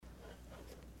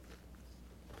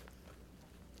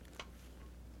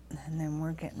And then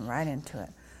we're getting right into it.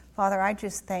 Father, I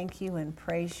just thank you and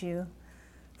praise you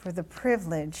for the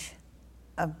privilege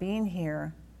of being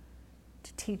here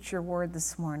to teach your word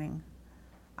this morning.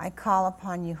 I call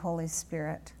upon you, Holy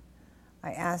Spirit.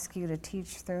 I ask you to teach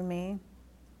through me.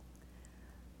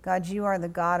 God, you are the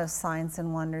God of signs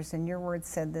and wonders, and your word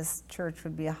said this church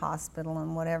would be a hospital,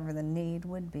 and whatever the need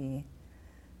would be,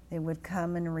 they would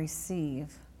come and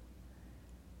receive.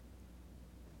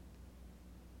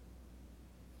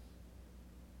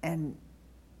 And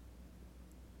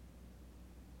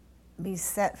be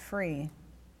set free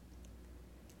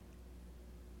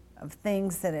of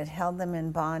things that had held them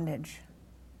in bondage.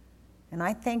 And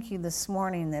I thank you this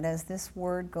morning that as this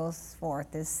word goes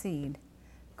forth, this seed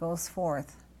goes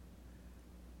forth,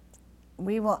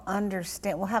 we will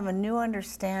understand, we'll have a new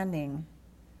understanding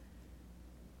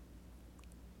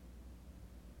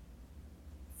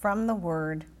from the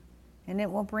word, and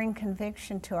it will bring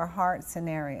conviction to our hearts and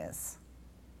areas.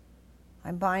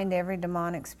 I bind every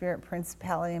demonic spirit,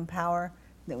 principality, and power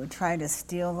that would try to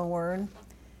steal the word.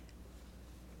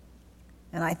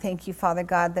 And I thank you, Father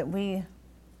God, that we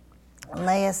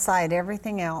lay aside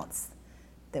everything else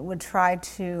that would try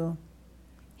to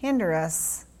hinder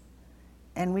us,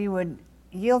 and we would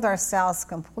yield ourselves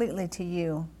completely to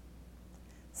you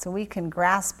so we can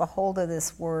grasp a hold of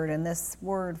this word, and this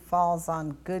word falls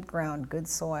on good ground, good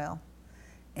soil,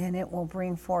 and it will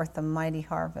bring forth a mighty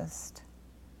harvest.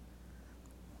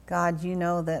 God, you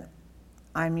know that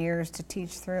I'm yours to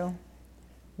teach through.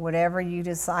 Whatever you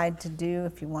decide to do,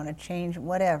 if you want to change,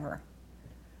 whatever.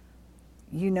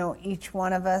 You know each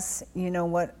one of us. You know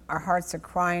what our hearts are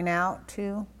crying out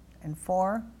to and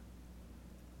for.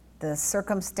 The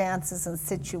circumstances and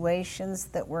situations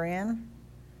that we're in.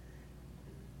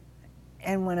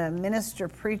 And when a minister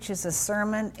preaches a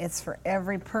sermon, it's for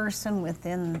every person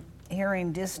within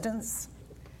hearing distance.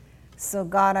 So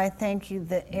God, I thank you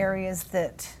that areas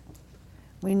that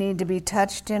we need to be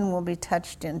touched in will be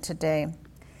touched in today.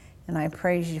 And I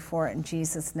praise you for it in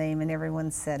Jesus' name. And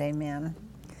everyone said amen.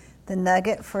 The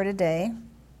nugget for today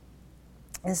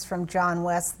is from John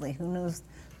Wesley. Who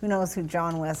knows who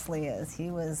John Wesley is?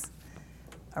 He was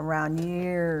around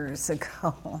years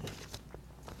ago.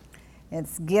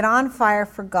 It's get on fire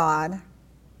for God,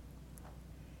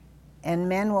 and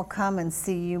men will come and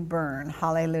see you burn.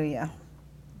 Hallelujah.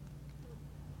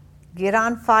 Get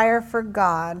on fire for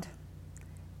God,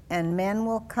 and men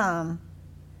will come.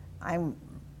 I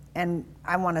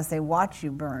want to say watch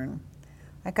you burn.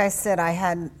 Like I said, I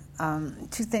had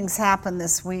two things happen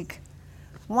this week.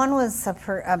 One was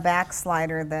a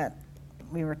backslider that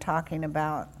we were talking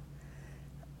about.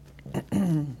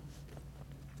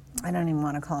 I don't even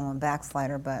want to call him a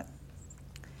backslider, but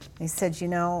they said,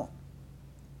 you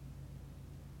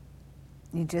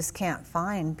just can't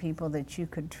find people that you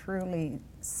could truly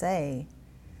say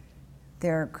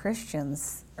they're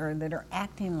Christians or that are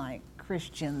acting like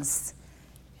Christians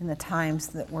in the times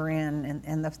that we're in.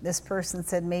 And this person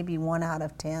said maybe 1 out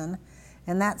of 10.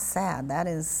 And that's sad. That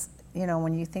is,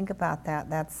 when you think about that,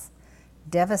 that's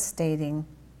devastating.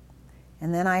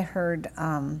 And then I heard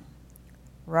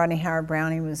Rodney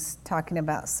Howard-Browne, he was talking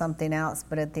about something else,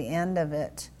 but at the end of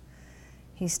it,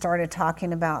 he started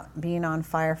talking about being on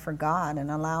fire for God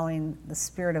and allowing the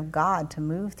Spirit of God to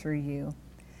move through you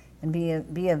and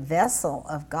be a vessel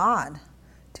of God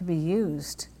to be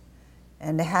used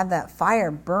and to have that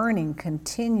fire burning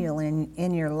continually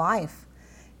in your life.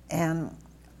 And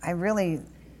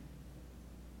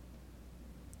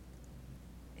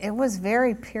it was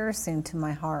very piercing to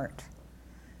my heart.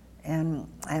 And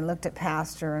I looked at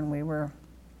Pastor, and we were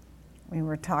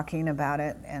talking about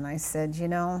it, and I said,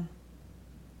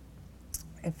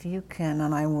 if you can,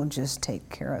 and I will just take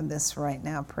care of this right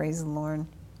now, praise the Lord.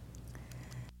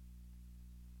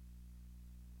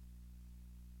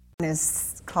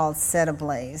 Is called Set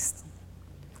Ablaze.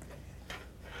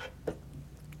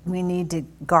 We need to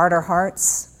guard our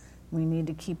hearts. We need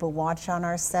to keep a watch on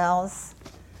ourselves.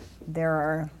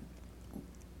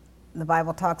 The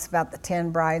Bible talks about the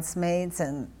 10 bridesmaids,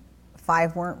 and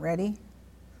 5 weren't ready.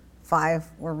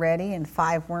 5 were ready, and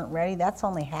 5 weren't ready. That's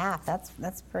only half.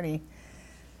 That's pretty,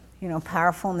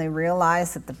 powerful. And they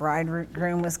realized that the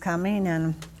bridegroom was coming,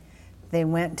 and they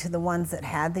went to the ones that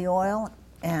had the oil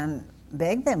and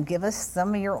begged them, give us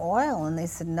some of your oil. And they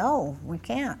said, no, we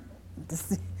can't.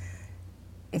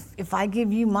 If I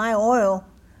give you my oil,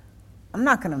 I'm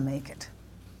not going to make it.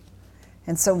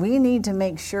 And so we need to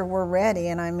make sure we're ready.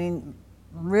 And I mean,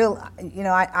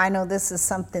 I know this is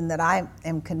something that I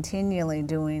am continually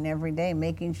doing every day,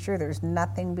 making sure there's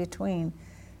nothing between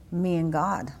me and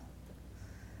God.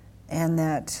 And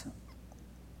that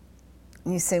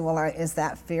you say, well, is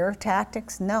that fear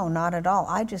tactics? No, not at all.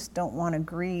 I just don't want to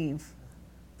grieve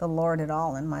the Lord at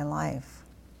all in my life.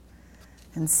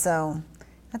 And so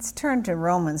let's turn to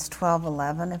Romans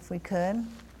 12:11 if we could.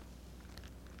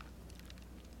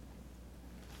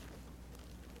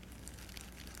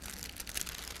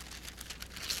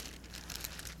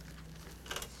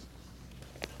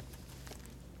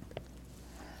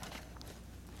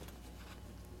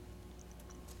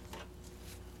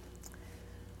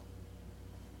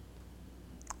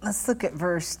 Let's look at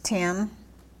verse 10.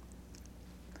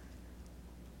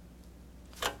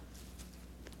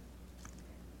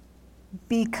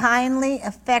 Be kindly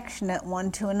affectionate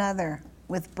one to another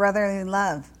with brotherly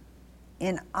love,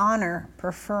 in honor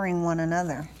preferring one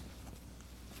another.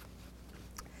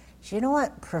 Do you know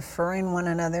what preferring one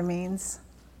another means?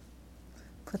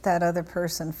 Put that other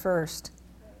person first.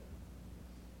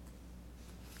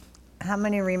 How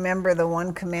many remember the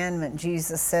one commandment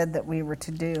Jesus said that we were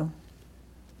to do?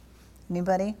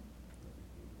 Anybody?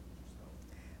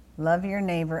 Love your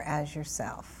neighbor as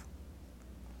yourself.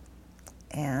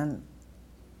 And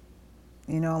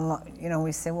you know,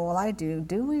 we say, well, I do.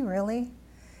 Do we really?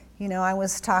 You know, I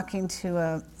was talking to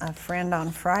a friend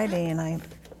on Friday, and I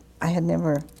had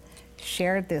never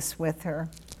shared this with her.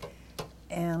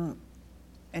 And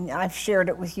I've shared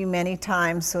it with you many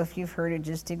times, so if you've heard it,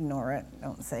 just ignore it.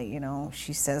 Don't say, you know,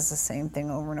 she says the same thing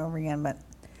over and over again. But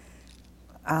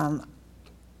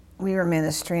we were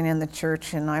ministering in the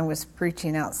church, and I was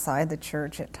preaching outside the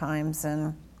church at times,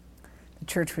 and the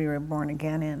church we were born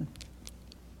again in.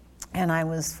 And I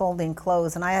was folding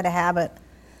clothes, and I had a habit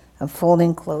of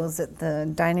folding clothes at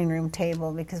the dining room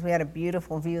table because we had a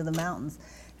beautiful view of the mountains.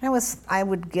 And I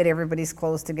would get everybody's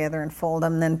clothes together and fold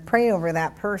them, and then pray over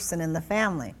that person in the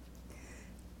family.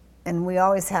 And we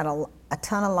always had a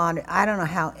ton of laundry. I don't know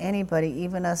how anybody,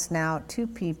 even us now, 2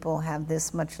 people, have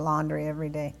this much laundry every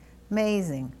day.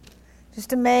 Amazing.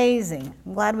 Just amazing.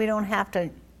 I'm glad we don't have to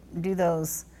do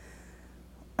those,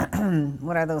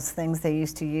 what are those things they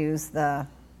used to use,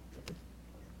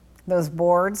 those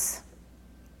boards.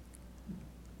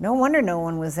 No wonder no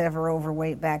one was ever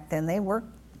overweight back then. They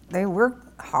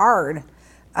worked hard.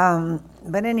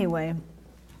 But anyway,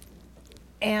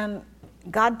 and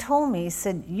God told me, He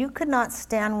said, you could not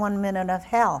stand 1 minute of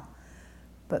hell,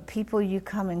 but people you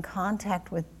come in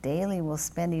contact with daily will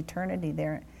spend eternity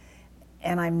there.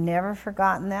 And I've never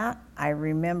forgotten that. I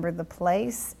remember the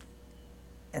place.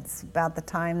 It's about the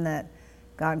time that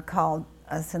God called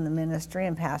us in the ministry,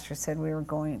 and Pastor said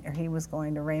he was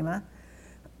going to Rhema.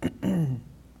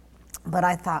 But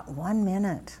I thought, 1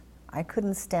 minute. I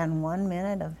couldn't stand 1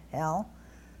 minute of hell,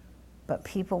 but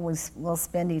people will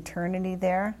spend eternity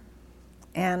there.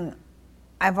 And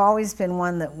I've always been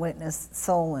one that witnessed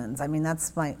soul wins. I mean,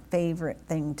 that's my favorite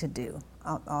thing to do,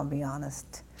 I'll be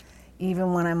honest.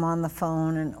 Even when I'm on the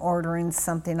phone and ordering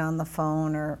something on the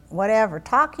phone or whatever,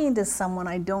 talking to someone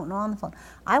I don't know on the phone,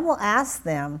 I will ask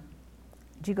them,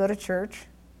 do you go to church?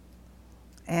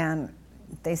 And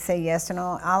they say yes or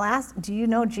no. I'll ask, do you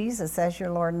know Jesus as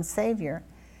your Lord and Savior?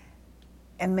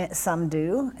 And some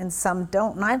do, and some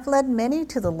don't. And I've led many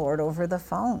to the Lord over the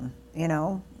phone, you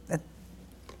know.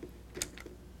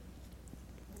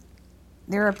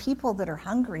 There are people that are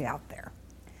hungry out there,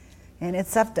 and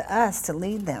it's up to us to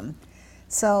lead them.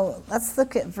 So let's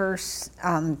look at verse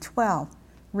 12.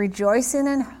 Rejoicing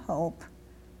in hope,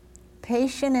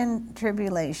 patient in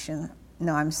tribulation.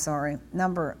 No, I'm sorry.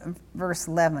 Verse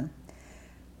 11.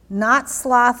 Not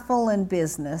slothful in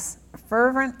business,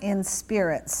 fervent in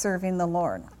spirit, serving the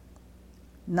Lord.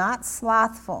 Not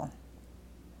slothful,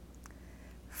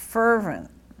 fervent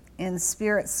in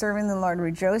spirit, serving the Lord,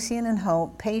 rejoicing in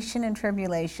hope, patient in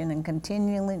tribulation, and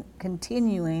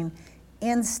continuing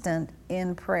instant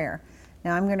in prayer.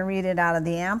 Now I'm going to read it out of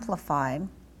the Amplified.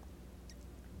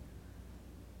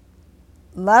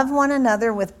 Love one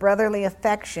another with brotherly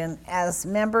affection as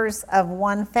members of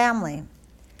one family,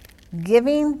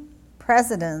 giving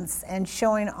precedence and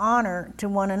showing honor to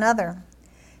one another.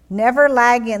 Never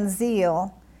lag in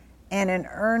zeal and in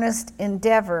earnest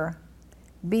endeavor.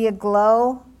 Be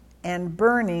aglow and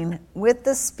burning with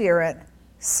the Spirit,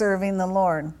 serving the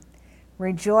Lord.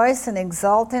 Rejoice and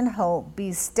exult in hope.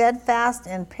 Be steadfast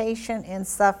and patient in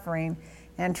suffering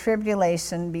and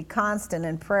tribulation. Be constant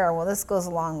in prayer. Well, this goes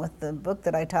along with the book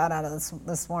that I taught out of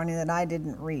this morning that I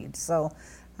didn't read. So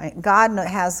God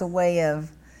has a way of,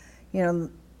 you know,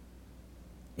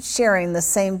 sharing the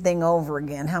same thing over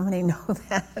again. How many know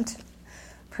that?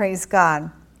 Praise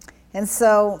God. And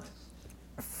so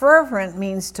fervent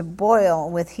means to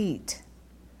boil with heat.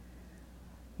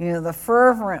 You know, the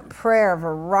fervent prayer of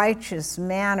a righteous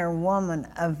man or woman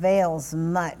avails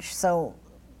much. So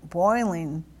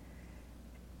boiling,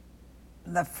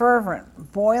 the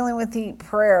fervent, boiling with heat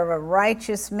prayer of a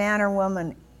righteous man or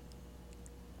woman.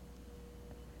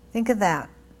 Think of that.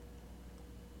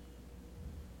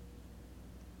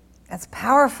 That's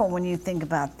powerful when you think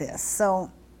about this.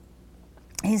 So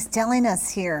he's telling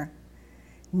us here,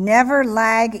 never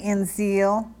lag in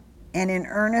zeal, and in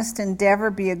earnest endeavor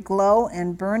be aglow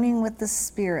and burning with the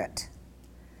Spirit.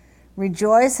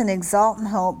 Rejoice and exult in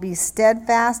hope. Be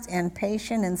steadfast and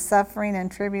patient in suffering and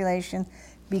tribulation.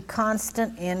 Be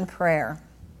constant in prayer.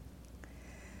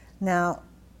 Now,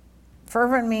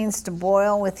 fervent means to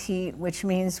boil with heat, which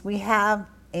means we have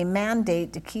a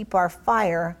mandate to keep our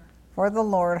fire for the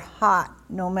Lord hot,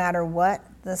 no matter what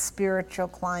the spiritual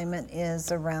climate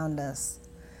is around us.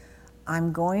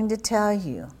 I'm going to tell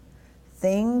you,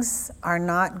 things are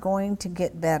not going to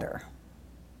get better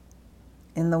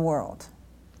in the world.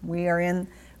 We are in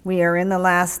the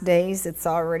last days. It's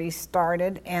already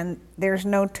started, and there's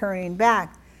no turning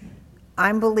back.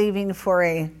 I'm believing for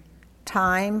a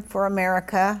time for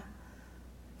America,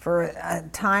 for a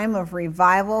time of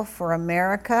revival for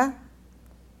America,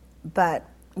 but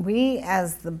we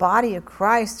as the body of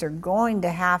Christ are going to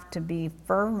have to be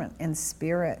fervent in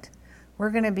spirit. We're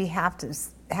going to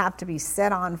have to be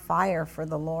set on fire for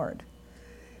the Lord.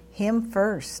 Him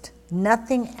first,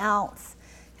 nothing else.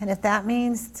 And if that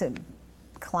means to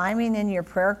climbing in your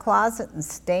prayer closet and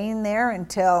staying there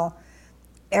until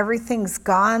everything's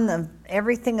gone,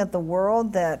 everything of the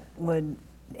world that would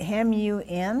hem you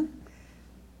in,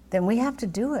 then we have to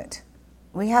do it.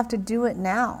 We have to do it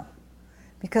now.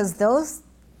 Because those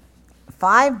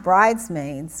 5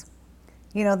 bridesmaids,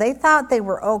 they thought they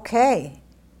were okay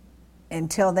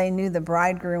until they knew the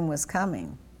bridegroom was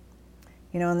coming.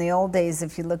 In the old days,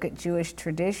 if you look at Jewish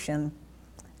tradition,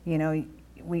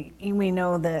 we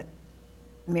know that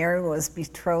Mary was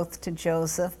betrothed to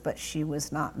Joseph, but she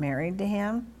was not married to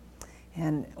him.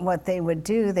 And what they would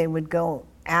do, they would go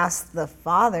ask the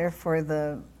father for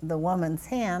the woman's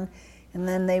hand, and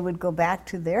then they would go back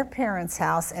to their parents'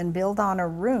 house and build on a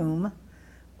room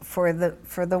for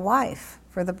the wife,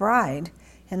 for the bride.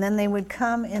 And then they would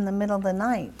come in the middle of the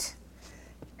night.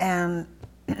 And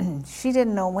she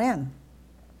didn't know when.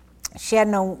 She had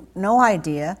no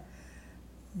idea.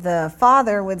 The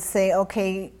father would say,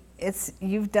 okay,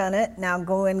 you've done it, now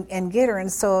go and get her.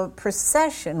 And so a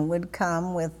procession would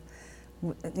come with,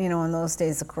 in those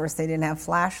days, of course, they didn't have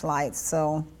flashlights,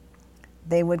 so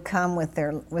they would come with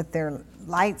their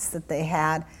lights that they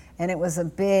had, and it was a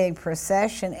big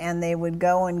procession, and they would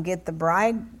go and get the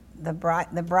bride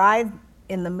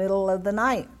in the middle of the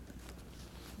night.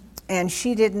 And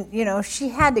she didn't, she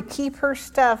had to keep her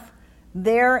stuff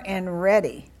there and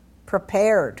ready,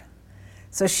 prepared,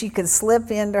 so she could slip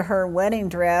into her wedding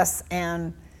dress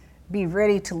and be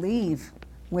ready to leave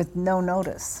with no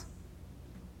notice.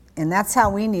 And that's how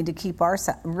we need to keep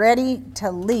ourselves ready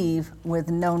to leave with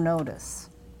no notice.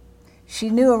 She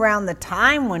knew around the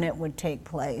time when it would take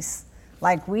place,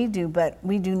 like we do, but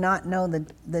we do not know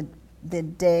the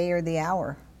day or the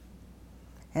hour.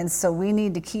 And so we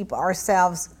need to keep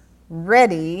ourselves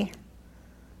ready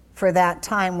for that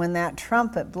time when that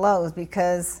trumpet blows,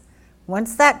 because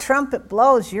once that trumpet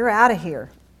blows, you're out of here.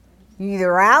 You're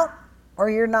either out or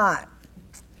you're not.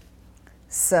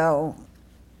 So,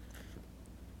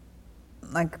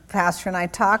 like Pastor and I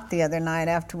talked the other night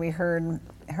after we heard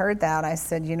that, I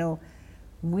said,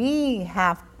 we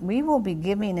will be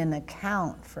giving an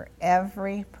account for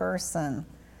every person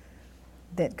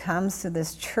that comes to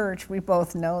this church. We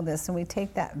both know this, and we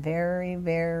take that very,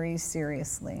 very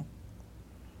seriously.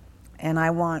 And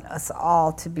I want us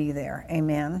all to be there.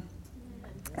 Amen.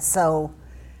 So,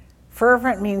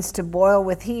 fervent means to boil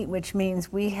with heat, which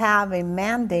means we have a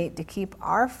mandate to keep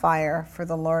our fire for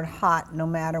the Lord hot, no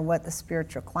matter what the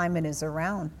spiritual climate is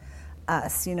around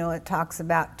us. It talks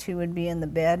about 2 would be in the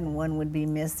bed and 1 would be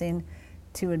missing,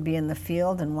 2 would be in the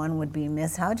field and 1 would be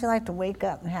missing. How would you like to wake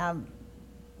up and have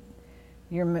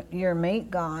your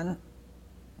mate gone,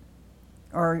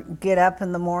 or get up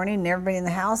in the morning and everybody in the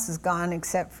house is gone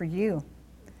except for you?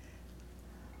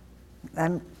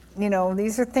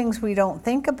 These are things we don't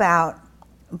think about,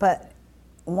 but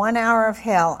 1 hour of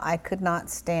hell I could not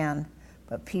stand,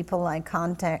 but people I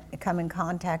come in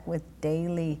contact with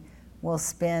daily will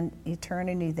spend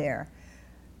eternity there.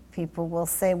 People will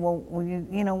say, well,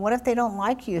 what if they don't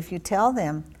like you if you tell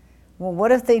them? Well,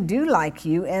 what if they do like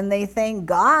you and they thank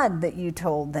God that you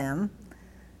told them?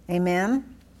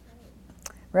 Amen?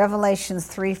 Revelations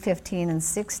 3:15 and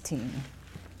 16.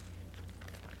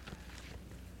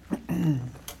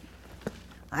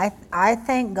 I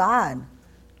thank God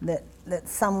that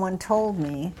someone told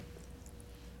me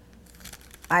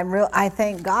I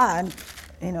thank God,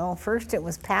 first it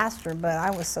was pastor, but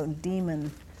I was so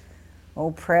demon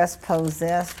oppressed,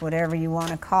 possessed, whatever you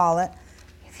want to call it.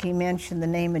 If he mentioned the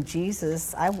name of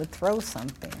Jesus, I would throw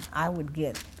something. I would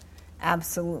get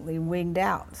absolutely wigged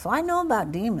out. So I know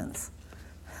about demons.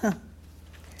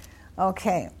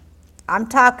 Okay, I'm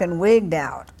talking wigged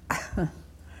out.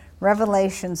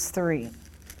 Revelations 3.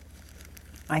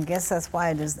 I guess that's why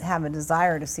I have a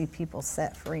desire to see people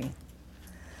set free.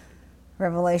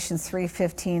 Revelations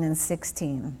 3:15 and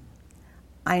 16.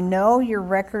 I know your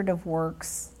record of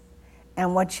works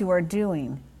and what you are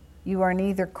doing. You are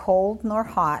neither cold nor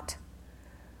hot.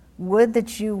 Would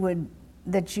that you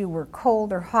were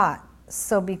cold or hot.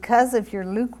 So because of your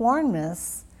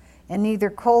lukewarmness and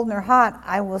neither cold nor hot,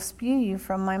 I will spew you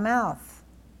from my mouth.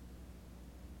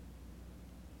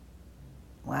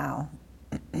 Wow.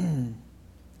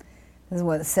 This is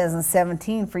what it says in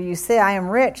 17. For you say, I am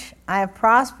rich, I have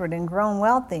prospered and grown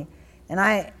wealthy, and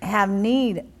I have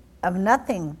need of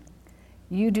nothing.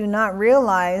 You do not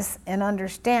realize and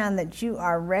understand that you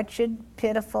are wretched,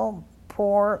 pitiful,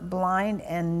 poor, blind,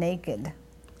 and naked.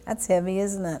 That's heavy,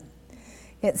 isn't it?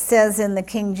 It says in the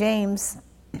King James,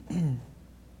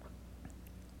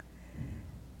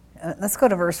 let's go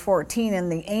to verse 14. And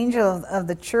the angel of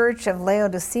the church of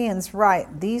Laodiceans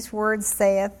write, these words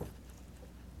saith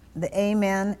the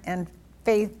Amen and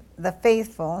the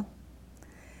faithful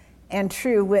and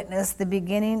true witness, the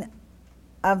beginning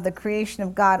of the creation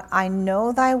of God. I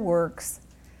know thy works,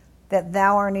 that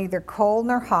thou art neither cold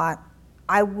nor hot.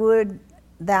 I would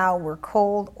thou were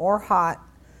cold or hot.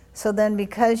 So then,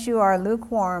 because you are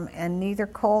lukewarm and neither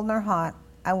cold nor hot,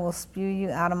 I will spew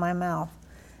you out of my mouth.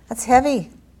 That's heavy.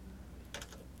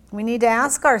 We need to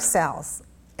ask ourselves,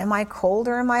 am I cold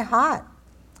or am I hot?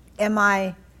 Am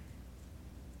I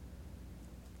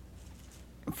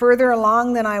further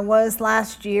along than I was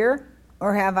last year,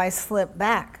 or have I slipped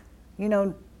back?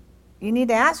 You need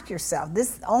to ask yourself.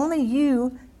 This only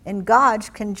you and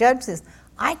God can judge this.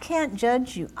 I can't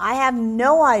judge you. I have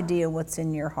no idea what's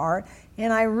in your heart,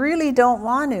 and I really don't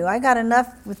want to. I got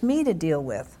enough with me to deal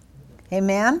with.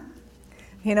 Amen?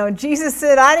 Jesus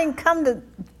said, I didn't come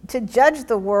to judge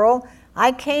the world.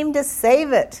 I came to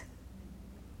save it.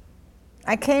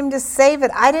 I came to save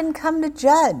it. I didn't come to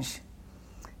judge.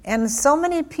 And so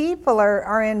many people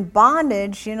are in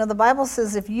bondage. The Bible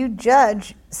says if you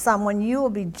judge someone, you will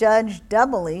be judged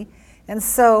doubly.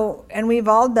 And we've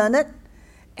all done it.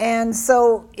 And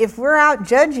so if we're out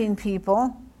judging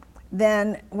people,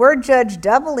 then we're judged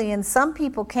doubly. And some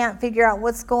people can't figure out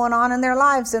what's going on in their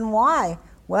lives and why.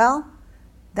 Well,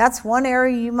 that's one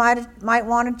area you might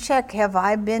want to check. Have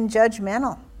I been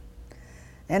judgmental?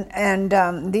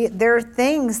 There are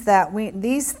things that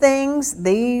these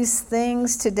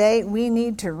things today, we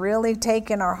need to really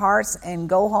take in our hearts and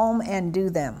go home and do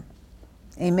them.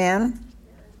 Amen?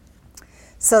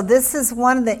 So this is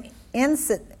one of the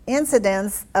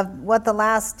incidents of what the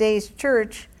last days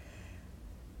church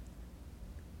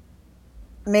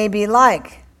may be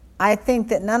like. I think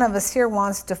that none of us here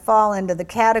wants to fall into the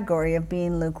category of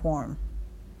being lukewarm.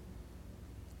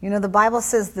 The Bible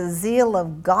says the zeal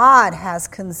of God has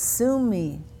consumed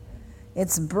me.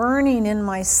 It's burning in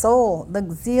my soul.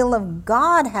 The zeal of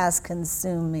God has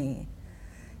consumed me.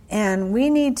 And we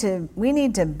need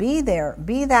to be there,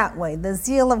 be that way. The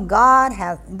zeal of God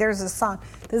there's a song,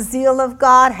 the zeal of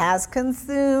God has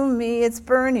consumed me. It's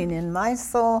burning in my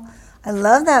soul. I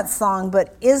love that song,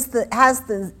 but is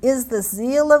the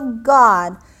zeal of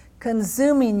God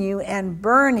consuming you and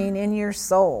burning in your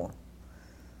soul?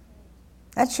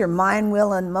 That's your mind,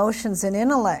 will, and emotions and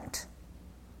intellect.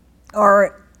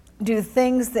 Or do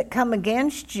things that come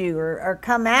against you or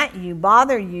come at you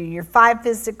bother you, your 5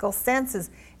 physical senses,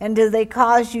 and do they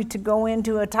cause you to go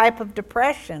into a type of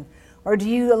depression? Or do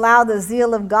you allow the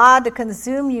zeal of God to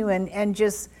consume you and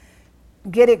just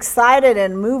get excited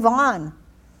and move on?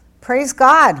 Praise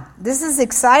God. This is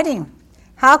exciting.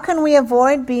 How can we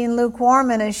avoid being lukewarm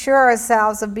and assure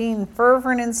ourselves of being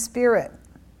fervent in spirit?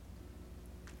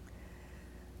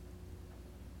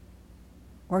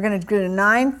 We're going to do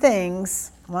 9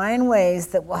 ways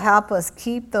that will help us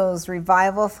keep those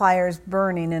revival fires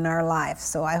burning in our life.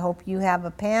 So I hope you have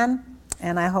a pen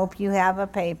and I hope you have a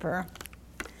paper.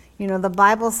 The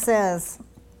Bible says,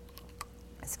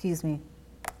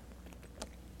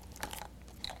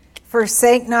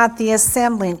 forsake not the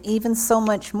assembling, even so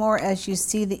much more as you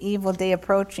see the evil day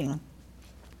approaching.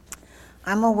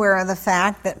 I'm aware of the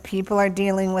fact that people are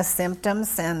dealing with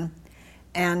symptoms and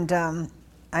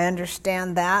I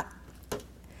understand that.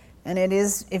 And it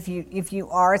is, if you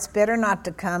are, it's better not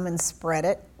to come and spread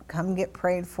it. Come get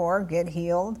prayed for, get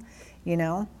healed,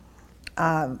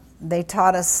 They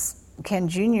taught us, Ken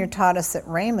Jr. taught us at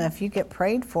Rhema, if you get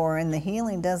prayed for and the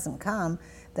healing doesn't come,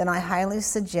 then I highly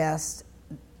suggest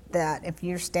that if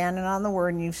you're standing on the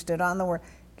Word and you've stood on the Word,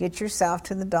 get yourself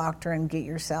to the doctor and get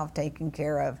yourself taken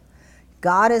care of.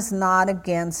 God is not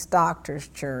against doctors,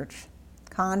 church,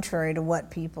 contrary to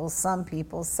what some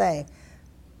people say.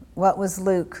 What was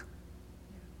Luke?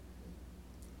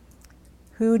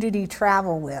 Who did he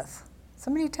travel with?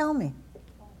 Somebody tell me.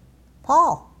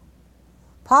 Paul.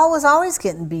 Paul was always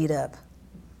getting beat up.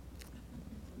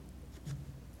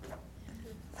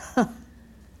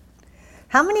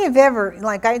 How many have ever,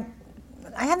 like I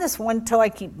have this one toe I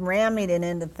keep ramming it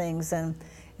into things, and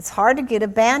it's hard to get a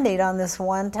Band-Aid on this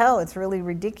one toe. It's really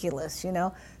ridiculous, you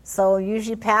know. So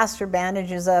usually pastor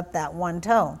bandages up that one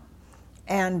toe.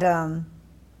 And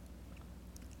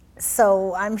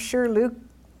so I'm sure Luke,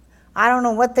 I don't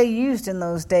know what they used in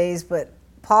those days, but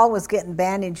Paul was getting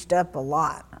bandaged up a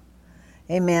lot.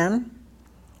 Amen.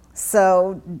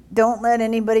 So don't let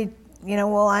anybody,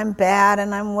 well, I'm bad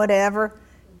and I'm whatever.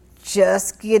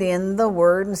 Just get in the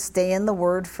Word and stay in the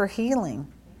Word for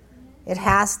healing. It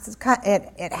has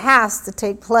to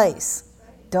take place.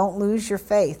 Don't lose your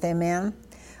faith. Amen.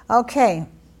 Okay,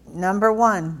 number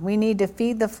 1, we need to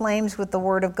feed the flames with the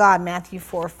Word of God, Matthew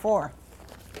 4:4.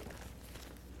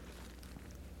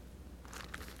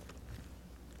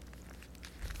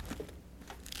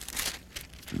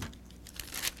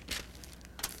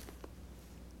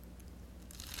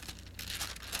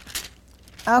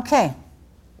 Okay.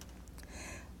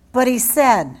 But he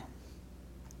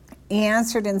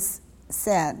answered and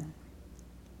said,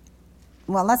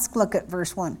 well, let's look at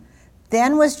verse 1.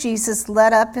 Then was Jesus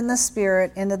led up in the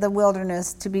Spirit into the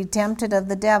wilderness to be tempted of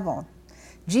the devil.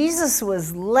 Jesus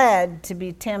was led to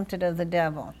be tempted of the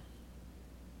devil.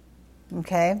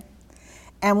 Okay?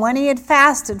 And when he had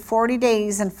fasted 40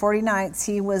 days and 40 nights,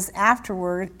 he was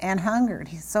afterward and hungered.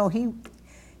 So he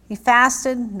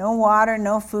fasted, no water,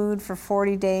 no food for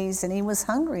 40 days, and he was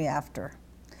hungry after.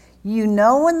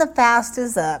 When the fast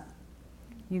is up,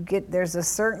 there's a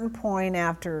certain point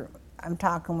after, I'm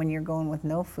talking when you're going with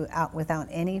no food, out without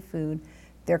any food,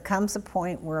 there comes a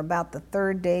point where about the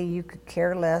 3rd day you could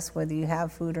care less whether you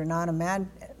have food or not.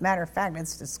 Matter of fact,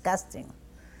 it's disgusting,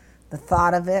 the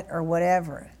thought of it or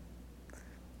whatever.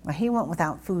 Well, he went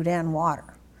without food and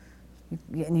water,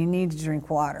 and you need to drink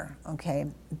water, okay?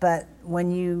 But when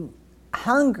you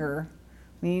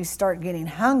start getting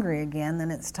hungry again,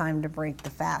 then it's time to break the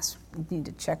fast. You need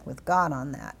to check with God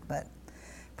on that, but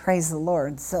praise the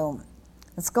Lord. So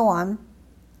let's go on.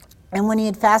 And when he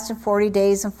had fasted 40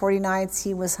 days and 40 nights,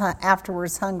 he was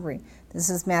afterwards hungry. This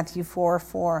is Matthew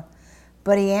 4:4.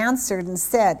 But he answered and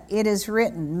said, it is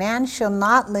written, man shall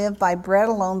not live by bread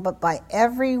alone, but by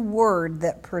every word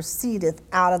that proceedeth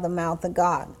out of the mouth of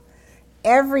God.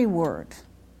 Every word.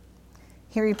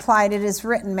 He replied, it is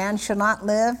written, man shall not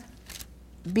live,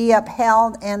 be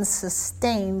upheld and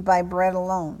sustained by bread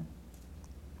alone,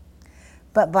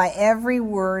 but by every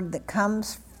word that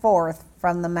comes forth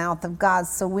from the mouth of God.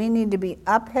 So we need to be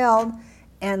upheld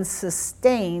and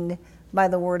sustained by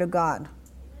the Word of God.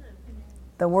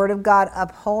 The Word of God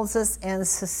upholds us and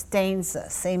sustains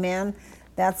us. Amen.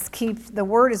 The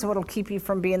Word is what will keep you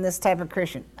from being this type of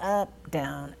Christian. Up,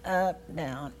 down, up,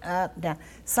 down, up, down.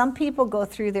 Some people go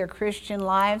through their Christian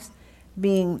lives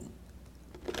being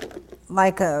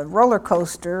like a roller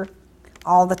coaster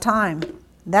all the time.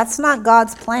 That's not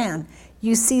God's plan.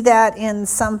 You see that in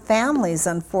some families,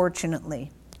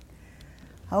 unfortunately.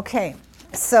 Okay,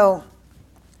 so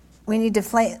we need to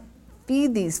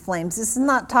feed these flames. This is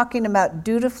not talking about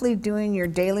dutifully doing your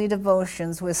daily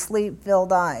devotions with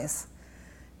sleep-filled eyes.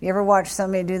 You ever watch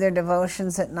somebody do their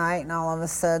devotions at night and all of a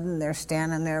sudden they're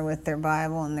standing there with their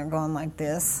Bible and they're going like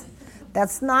this?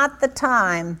 That's not the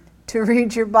time to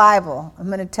read your Bible. I'm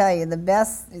going to tell you,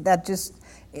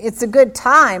 it's a good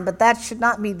time, but that should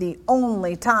not be the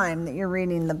only time that you're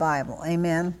reading the Bible.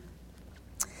 Amen?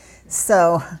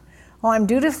 So, I'm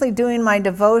dutifully doing my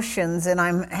devotions and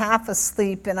I'm half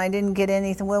asleep and I didn't get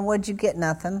anything. Well, what'd you get?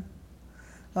 Nothing.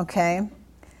 Okay?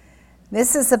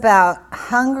 This is about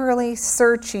hungrily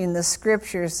searching the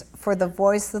Scriptures for the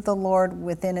voice of the Lord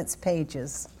within its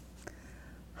pages.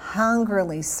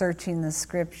 Hungrily searching the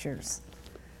Scriptures.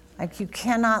 Like you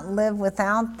cannot live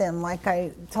without them. Like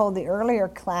I told the earlier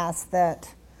class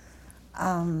that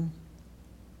I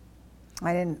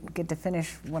didn't get to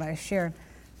finish what I shared,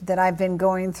 that I've been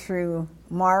going through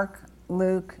Mark,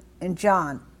 Luke, and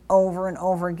John over and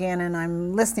over again, and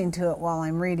I'm listening to it while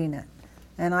I'm reading it.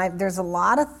 And there's a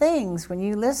lot of things when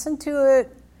you listen to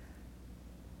it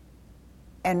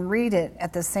and read it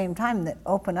at the same time that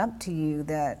open up to you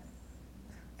that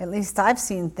At least I've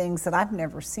seen things that I've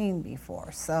never seen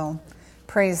before. So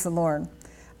praise the Lord.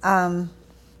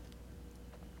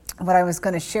 What I was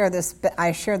going to share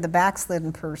I shared the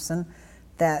backslidden person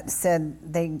that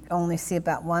said they only see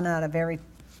about 1 out of every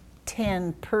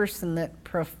 10 person that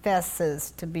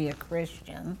professes to be a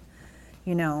Christian.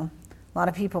 You know, a lot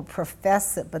of people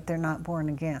profess it, but they're not born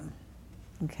again.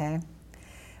 Okay?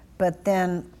 But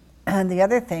then the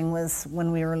other thing was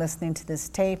when we were listening to this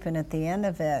tape, and at the end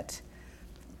of it,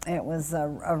 it was a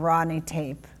Rodney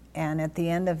tape, and at the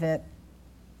end of it,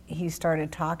 he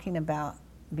started talking about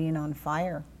being on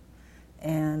fire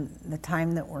and the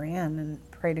time that we're in, and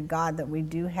pray to God that we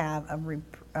do have a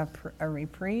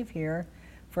reprieve here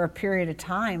for a period of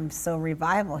time so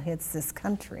revival hits this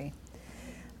country.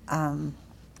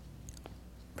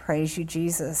 Praise you,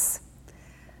 Jesus.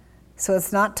 So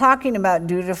it's not talking about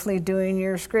dutifully doing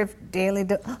your script daily.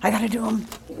 I got to do them.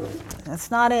 That's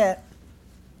not it.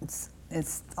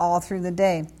 It's all through the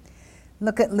day.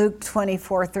 Look at Luke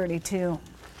 24:32.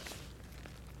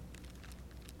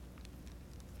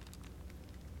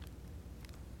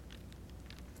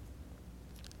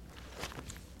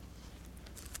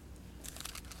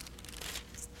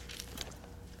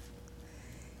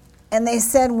 And they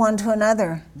said one to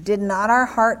another, "Did not our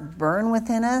heart burn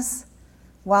within us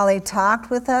while he talked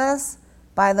with us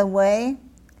by the way,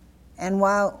 and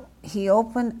while he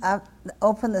opened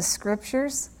the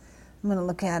scriptures?" I'm going to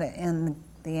look at it in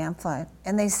the Amplified.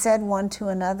 And they said one to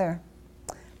another.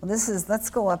 Well, let's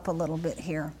go up a little bit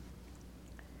here.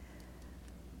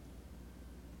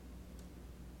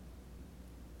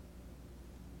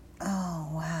 Oh,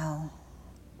 wow.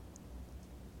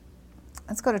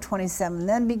 Let's go to 27.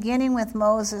 Then beginning with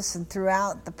Moses and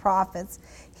throughout the prophets,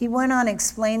 he went on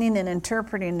explaining and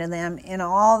interpreting to them in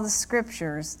all the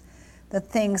scriptures the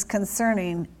things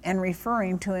concerning and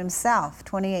referring to himself.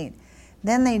 28.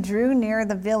 Then they drew near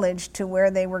the village to where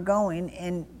they were going,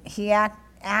 and he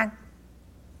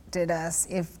acted us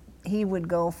if he would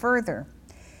go further.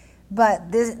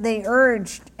 But they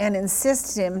urged and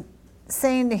insisted him,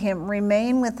 saying to him,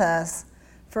 "Remain with us,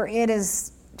 for it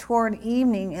is toward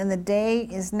evening, and the day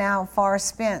is now far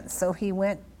spent." So he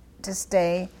went to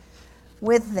stay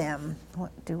with them.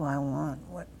 What do I want?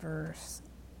 What verse?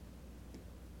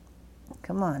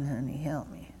 Come on, honey, help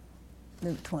me.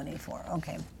 Luke 24.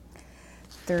 Okay.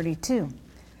 32.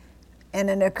 And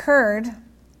it occurred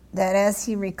that as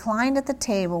he reclined at the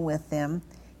table with them,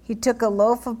 he took a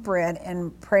loaf of bread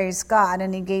and praised God,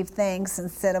 and he gave thanks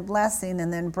and said a blessing,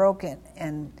 and then broke it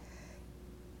and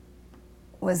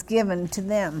was given to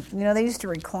them. You know, they used to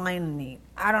recline and eat.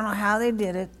 I don't know how they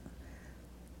did it.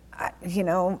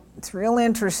 It's real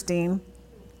interesting.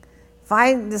 If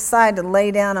I decide to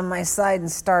lay down on my side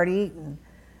and start eating,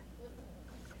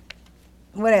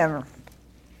 whatever.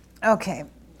 Okay,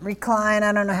 recline.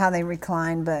 I don't know how they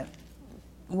recline, but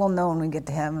we'll know when we get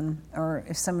to heaven. Or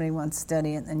if somebody wants to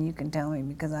study it, then you can tell me,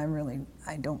 because I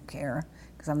don't care,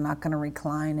 because I'm not going to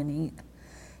recline and eat.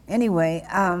 Anyway,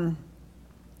 and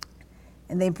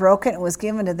they broke it and it was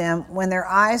given to them, when their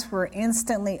eyes were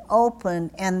instantly opened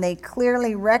and they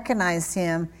clearly recognized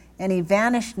him, and he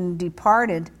vanished and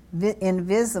departed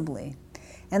invisibly.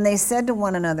 And they said to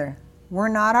one another, "Were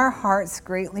not our hearts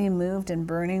greatly moved and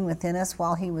burning within us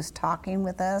while he was talking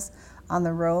with us on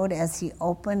the road, as he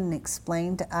opened and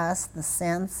explained to us the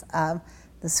sense of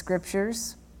the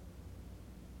scriptures?"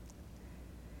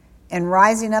 And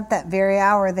rising up that very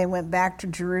hour, they went back to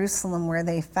Jerusalem, where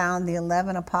they found the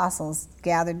 11 apostles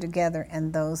gathered together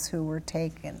and those who were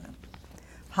taken.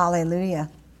 Hallelujah.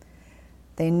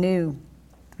 They knew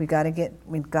we've got to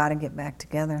get back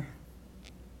together.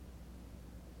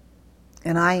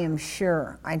 And I am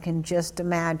sure, I can just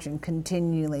imagine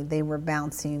continually they were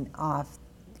bouncing off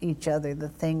each other the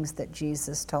things that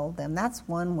Jesus told them. That's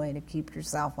one way to keep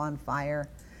yourself on fire,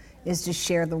 is to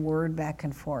share the word back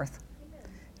and forth.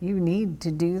 You need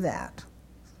to do that.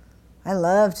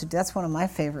 That's one of my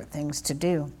favorite things to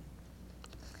do.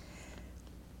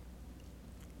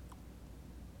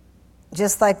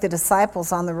 Just like the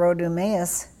disciples on the road to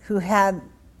Emmaus, who had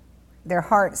their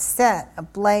hearts set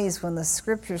ablaze when the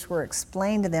scriptures were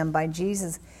explained to them by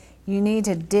Jesus, you need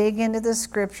to dig into the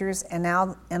scriptures and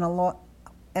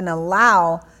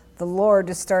allow the Lord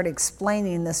to start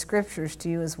explaining the scriptures to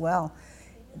you as well.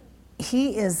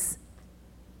 He is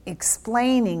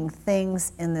explaining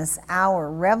things in this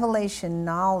hour. Revelation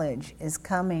knowledge is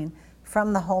coming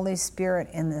from the Holy Spirit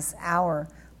in this hour,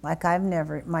 like I've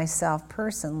never, myself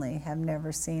personally, have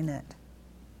never seen it.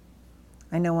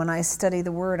 I know when I study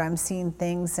the Word, I'm seeing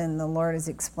things, and the Lord is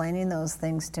explaining those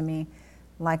things to me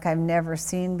like I've never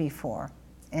seen before.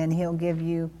 And He'll give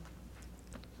you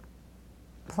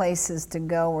places to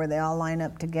go where they all line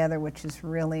up together, which is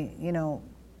really,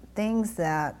 things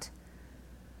that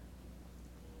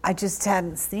I just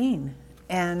hadn't seen.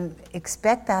 And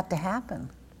expect that to happen.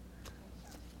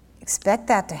 Expect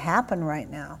that to happen right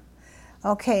now.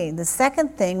 Okay, the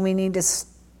second thing, we need to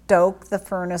stoke the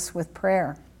furnace with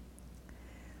prayer.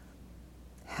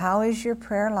 How is your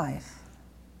prayer life?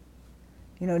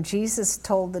 Jesus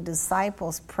told the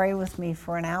disciples, pray with me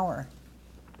for an hour.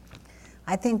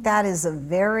 I think that is a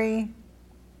very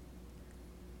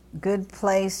good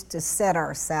place to set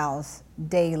ourselves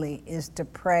daily, is to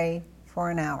pray for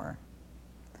an hour.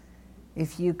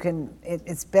 If you can,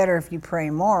 it's better if you pray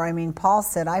more. I mean, Paul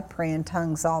said, I pray in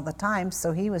tongues all the time,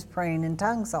 so he was praying in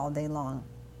tongues all day long.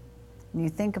 And you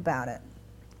think about it.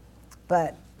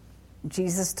 But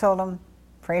Jesus told him,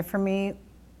 pray for me,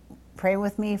 pray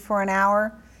with me for an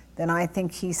hour. Then I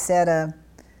think he set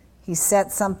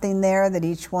something there that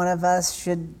each one of us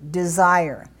should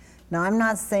desire. Now, I'm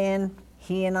not saying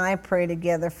he and I pray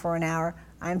together for an hour.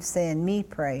 I'm saying me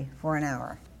pray for an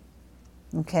hour.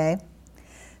 Okay?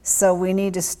 So we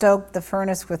need to stoke the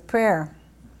furnace with prayer.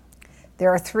 There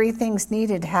are 3 things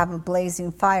needed to have a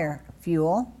blazing fire: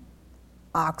 fuel,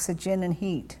 oxygen, and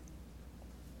heat.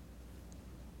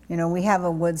 We have a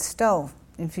wood stove.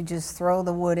 If you just throw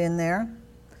the wood in there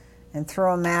and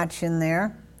throw a match in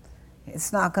there,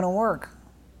 it's not going to work.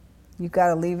 You've got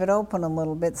to leave it open a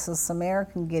little bit so some air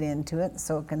can get into it,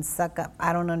 so it can suck up.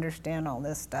 I don't understand all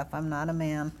this stuff. I'm not a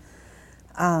man.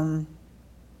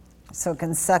 So it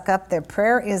can suck up there.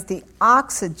 Prayer is the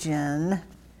oxygen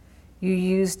you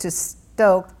use to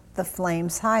stoke the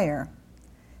flames higher.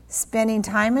 Spending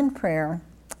time in prayer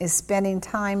is spending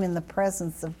time in the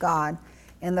presence of God.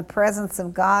 And the presence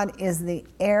of God is the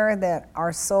air that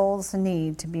our souls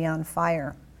need to be on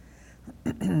fire.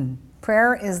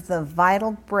 Prayer is the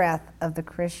vital breath of the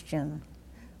Christian.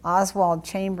 Oswald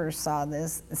Chambers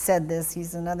said this.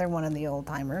 He's another one of the old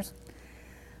timers.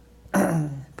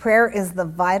 Prayer is the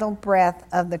vital breath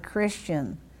of the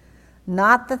Christian,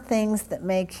 not the things that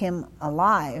make him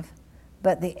alive,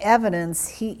 but the evidence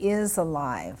he is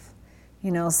alive.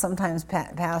 Sometimes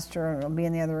Pastor will be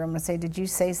in the other room and say, did you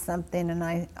say something? And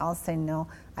I'll say, no,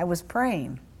 I was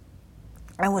praying.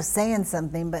 I was saying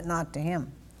something, but not to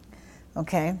him.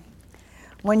 Okay?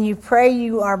 When you pray,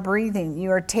 you are breathing.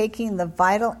 You are taking the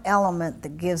vital element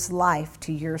that gives life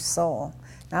to your soul.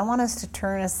 Now, I want us to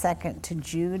turn a second to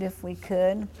Jude, if we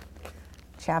could.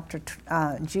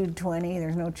 Jude 20.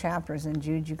 There's no chapters in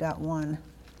Jude. You got one.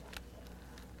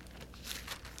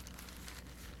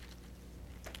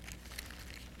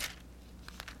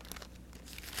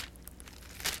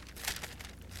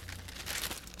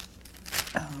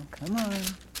 Oh, come on.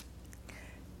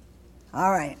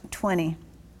 All right, 20.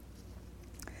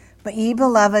 But ye,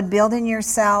 beloved, building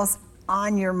yourselves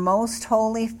on your most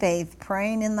holy faith,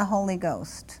 praying in the Holy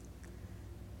Ghost.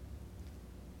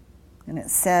 And it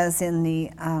says in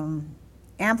the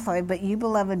Amplified, but you,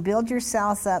 beloved, build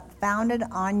yourselves up, founded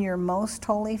on your most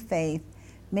holy faith,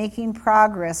 making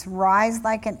progress, rise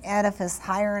like an edifice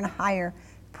higher and higher,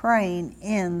 praying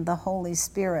in the Holy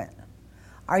Spirit.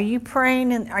 Are you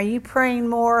praying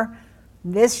more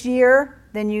this year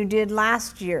than you did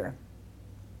last year?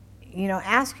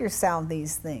 Ask yourself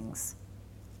these things.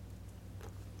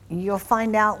 You'll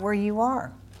find out where you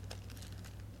are.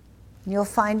 You'll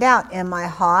find out, am I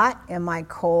hot, am I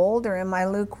cold, or am I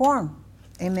lukewarm?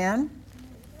 Amen?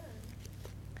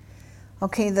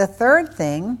 Okay, the third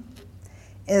thing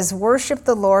is worship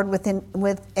the Lord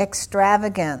with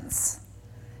extravagance.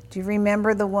 Do you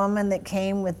remember the woman that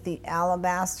came with the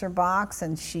alabaster box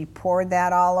and she poured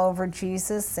that all over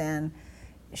Jesus and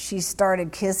she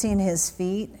started kissing his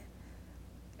feet?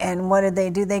 And what did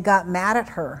they do? They got mad at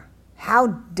her. How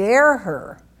dare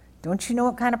her? Don't you know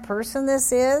what kind of person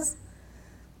this is?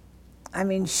 I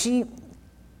mean, they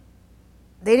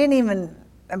didn't even,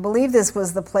 I believe this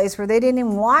was the place where they didn't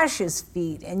even wash his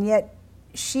feet, and yet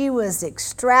she was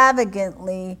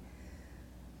extravagantly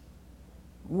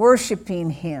worshiping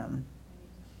him.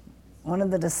 One of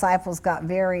the disciples got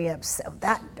very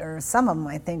upset. Or some of them,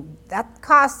 I think, that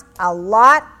cost a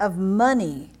lot of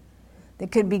money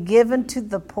that could be given to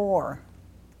the poor.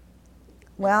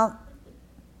 Well,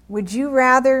 do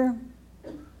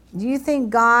you think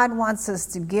God wants us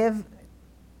to give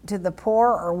to the poor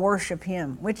or worship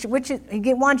him?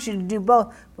 He wants you to do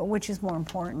both, but which is more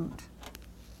important?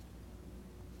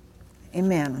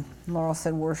 Amen. Laurel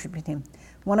said worshiping him.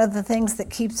 One of the things that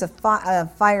keeps a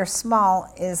fire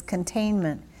small is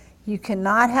containment. You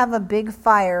cannot have a big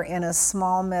fire in a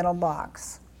small metal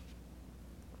box.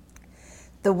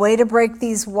 The way to break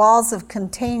these walls of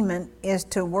containment is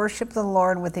to worship the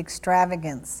Lord with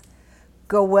extravagance.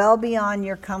 Go well beyond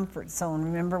your comfort zone.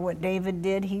 Remember what David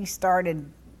did? He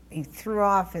threw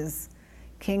off his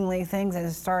kingly things and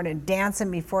started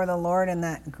dancing before the Lord, and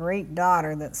that great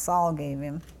daughter that Saul gave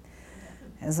him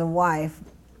as a wife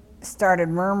started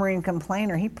murmuring,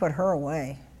 complaining. He put her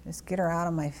away. Just get her out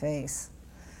of my face.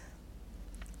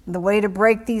 The way to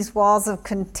break these walls of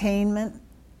containment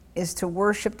is to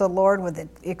worship the Lord with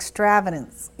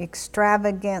extravagance.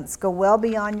 Go well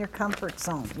beyond your comfort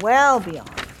zone. Well beyond.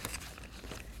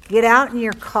 Get out in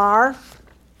your car,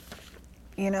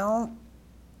 and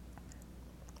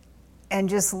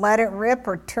just let it rip,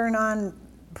 or turn on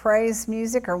praise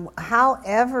music, or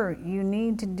however you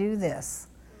need to do this.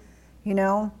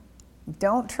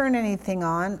 Don't turn anything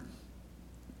on.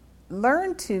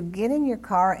 Learn to get in your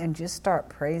car and just start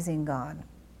praising God.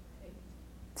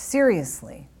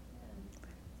 Seriously.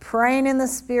 Praying in the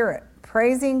Spirit,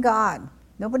 praising God.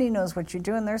 Nobody knows what you're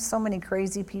doing. There's so many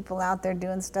crazy people out there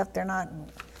doing stuff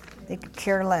they could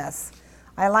care less.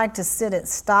 I like to sit at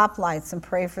stoplights and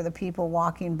pray for the people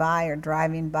walking by or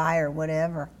driving by or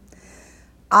whatever.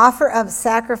 Offer up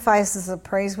sacrifices of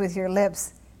praise with your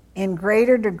lips in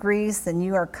greater degrees than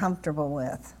you are comfortable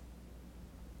with.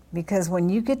 Because when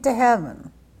you get to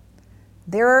heaven,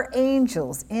 there are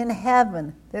angels in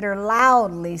heaven that are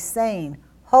loudly saying,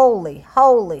 "Holy,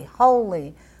 holy,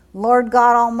 holy, Lord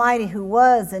God Almighty, who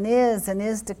was and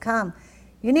is to come."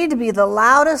 You need to be the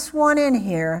loudest one in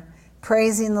here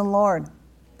praising the Lord.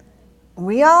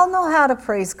 We all know how to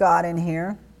praise God in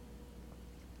here.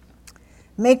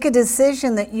 Make a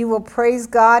decision that you will praise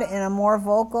God in a more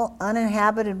vocal,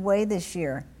 uninhabited way this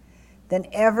year than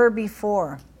ever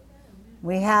before.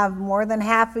 We have more than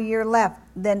half a year left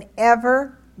than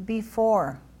ever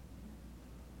before.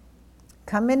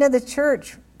 Come into the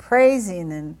church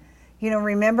praising, and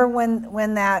remember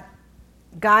when that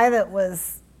guy that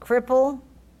was crippled,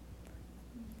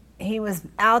 he was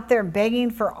out there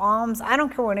begging for alms. I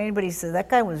don't care what anybody says, that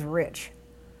guy was rich.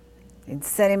 He'd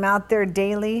set him out there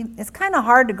daily. It's kind of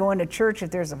hard to go into church if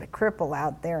there's a cripple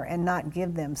out there and not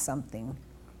give them something.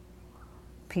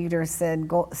 Peter said,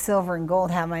 "Silver and gold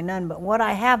have I none, but what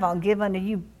I have I'll give unto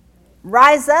you.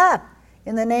 Rise up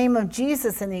in the name of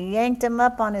Jesus." And he yanked him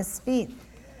up on his feet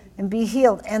and be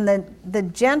healed. And the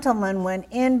gentleman went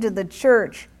into the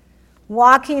church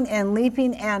walking and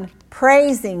leaping and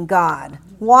praising God.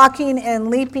 Walking and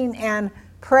leaping and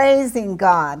praising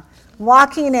God.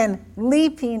 Walking and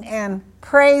leaping and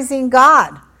praising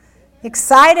God.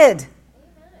 Excited.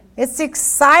 It's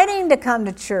exciting to come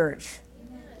to church.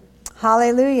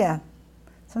 Hallelujah.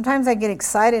 Sometimes I get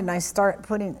excited and I start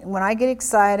when I get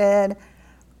excited,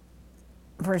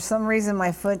 for some reason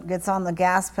my foot gets on the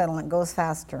gas pedal and it goes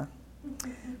faster.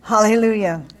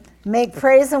 Hallelujah. Make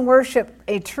praise and worship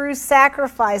a true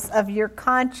sacrifice of your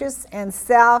conscience and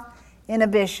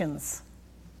self-inhibitions.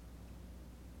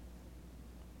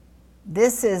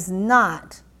 This is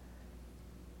not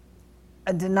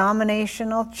a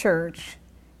denominational church.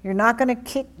 You're not going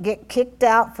to get kicked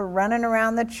out for running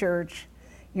around the church.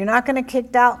 You're not going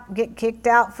to get kicked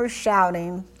out for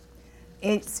shouting.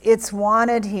 It's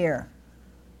wanted here.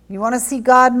 You want to see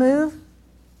God move?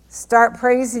 Start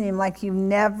praising Him like you've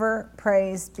never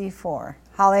praised before.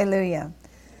 Hallelujah.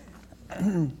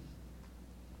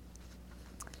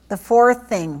 The fourth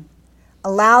thing,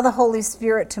 allow the Holy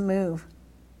Spirit to move.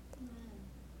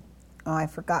 Oh, I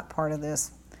forgot part of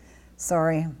this.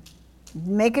 Sorry.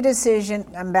 Make a decision,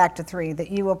 I'm back to 3, that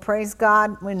you will praise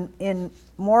God in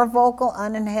more vocal,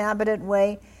 uninhabited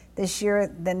way this year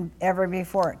than ever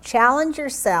before. Challenge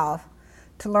yourself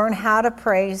to learn how to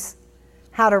praise,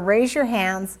 how to raise your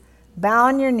hands, bow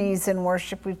on your knees and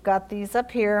worship. We've got these up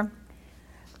here.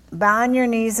 Bow on your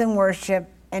knees and worship,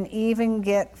 and even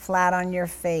get flat on your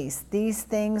face. These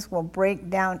things will break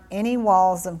down any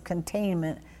walls of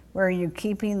containment where you're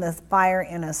keeping the fire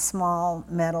in a small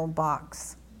metal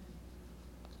box.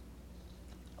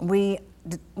 We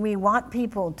want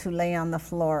people to lay on the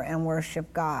floor and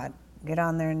worship God. Get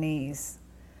on their knees.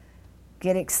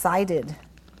 Get excited.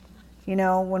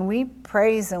 When we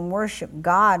praise and worship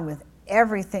God with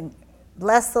everything,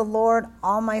 bless the Lord,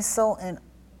 all my soul, and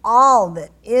all that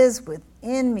is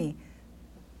within me.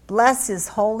 Bless His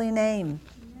holy name.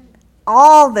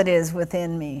 All that is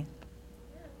within me.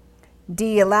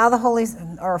 D, allow the Holy,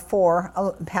 or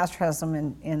 4, Pastor has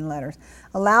them in letters.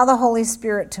 Allow the Holy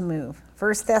Spirit to move.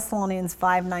 1 Thessalonians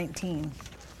 5:19.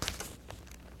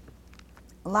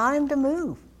 Allow Him to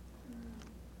move.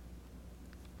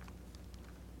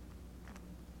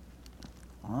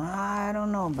 I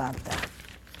don't know about that.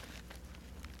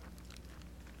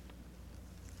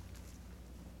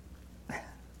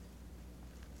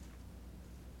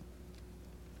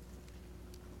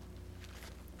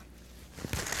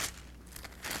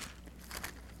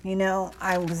 You know,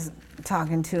 I was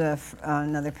talking to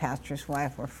another pastor's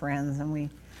wife. We're friends, and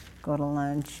we go to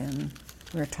lunch, and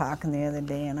we were talking the other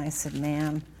day, and I said,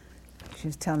 man, she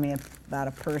was telling me about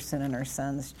a person in her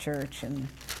son's church, and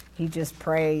he just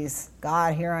prays,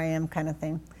 God, here I am kind of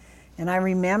thing. And I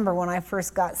remember when I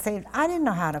first got saved, I didn't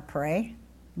know how to pray.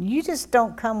 You just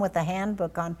don't come with a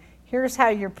handbook on, here's how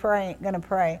you're going to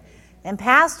pray. And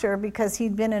pastor, because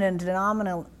he'd been in a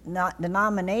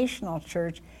denominational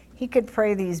church, he could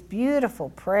pray these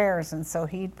beautiful prayers, and so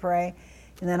he'd pray.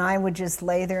 And then I would just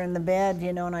lay there in the bed,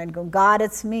 you know, and I'd go, God,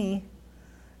 it's me.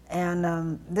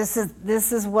 And this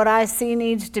is what I see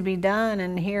needs to be done,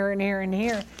 and here and here and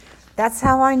here. That's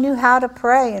how I knew how to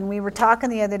pray. And we were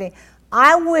talking the other day.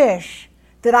 I wish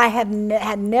that I had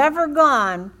never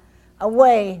gone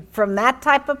away from that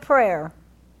type of prayer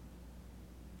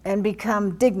and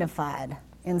become dignified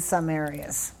in some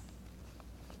areas.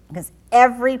 Because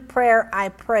every prayer I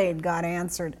prayed, God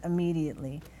answered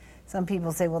immediately. Some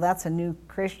people say, well, that's a new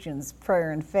Christian's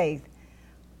prayer and faith.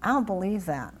 I don't believe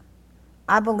that.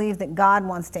 I believe that God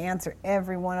wants to answer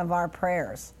every one of our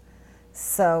prayers.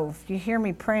 So if you hear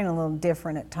me praying a little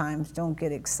different at times, don't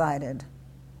get excited.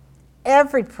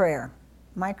 Every prayer.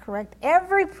 Am I correct?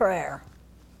 Every prayer.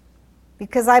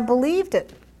 Because I believed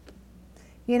it.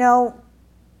 You know,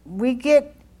 we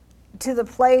get to the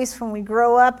place when we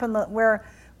grow up and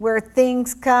where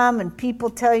things come and people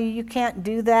tell you you can't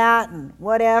do that and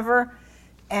whatever,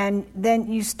 and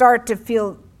then you start to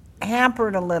feel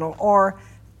hampered a little, or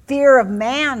fear of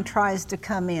man tries to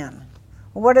come in.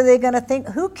 What are they going to think?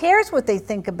 Who cares what they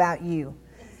think about you?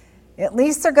 At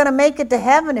least they're going to make it to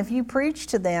heaven if you preach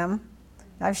to them.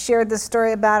 I've shared the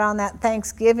story about on that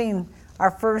Thanksgiving, our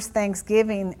first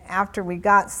Thanksgiving after we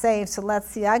got saved. So let's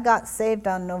see, I got saved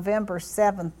on November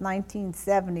 7th,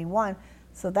 1971.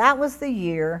 So that was the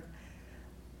year.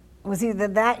 It was either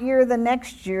that year or the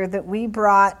next year that we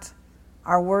brought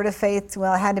our Word of Faith.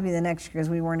 Well, it had to be the next year because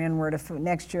we weren't in Word of Faith.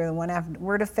 Next year, the one after,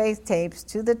 Word of Faith tapes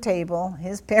to the table,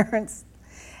 his parents,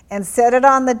 and set it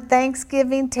on the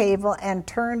Thanksgiving table and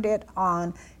turned it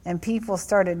on, and people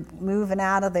started moving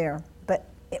out of there. But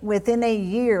within a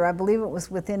year, I believe it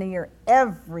was within a year,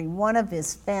 every one of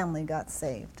his family got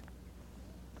saved.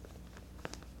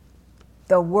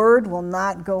 The word will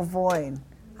not go void.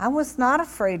 I was not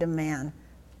afraid of man.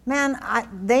 Man,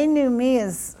 they knew me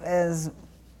as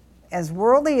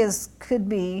worldly as could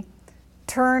be,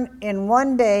 turn in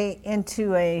one day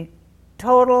into a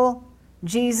total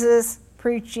Jesus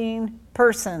preaching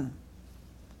person.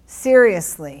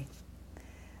 Seriously.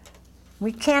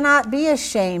 We cannot be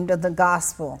ashamed of the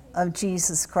gospel of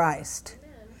Jesus Christ.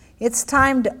 It's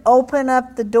time to open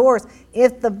up the doors.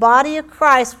 If the body of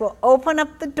Christ will open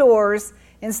up the doors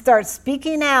and start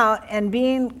speaking out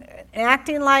and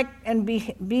acting like and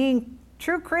being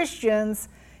true Christians,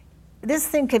 this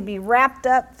thing could be wrapped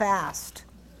up fast.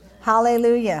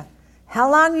 Hallelujah. How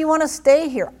long you want to stay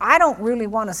here? I don't really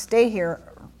want to stay here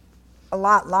a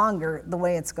lot longer the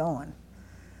way it's going.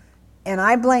 And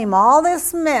I blame all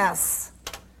this mess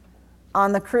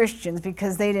on the Christians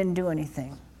because they didn't do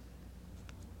anything.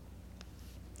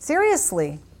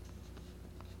 Seriously.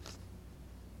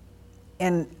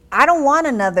 And I don't want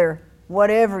another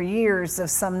whatever years of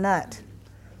some nut.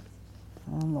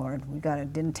 Oh, Lord,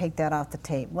 didn't take that off the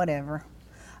tape. Whatever.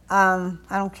 I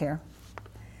don't care.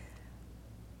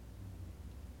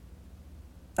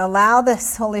 Allow the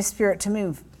Holy Spirit to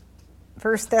move.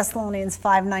 1 Thessalonians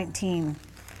 5:19.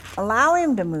 Allow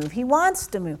him to move. He wants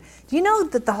to move. Do you know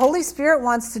that the Holy Spirit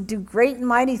wants to do great and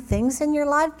mighty things in your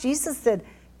life? Jesus said,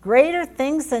 greater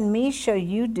things than me shall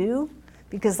you do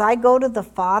because I go to the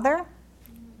Father.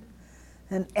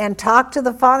 And talk to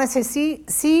the Father and say,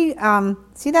 see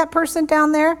that person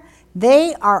down there?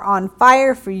 They are on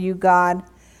fire for you, God.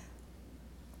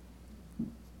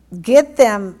 Get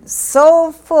them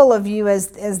so full of you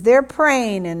as they're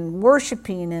praying and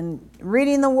worshiping and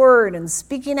reading the Word and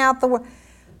speaking out the Word.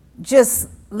 Just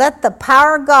let the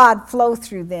power of God flow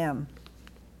through them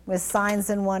with signs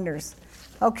and wonders.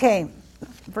 Okay,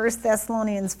 1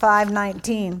 Thessalonians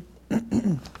 5:19.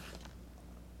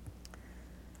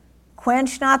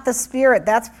 Quench not the Spirit.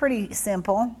 That's pretty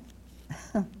simple.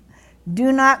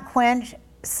 Do not quench,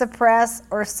 suppress,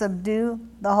 or subdue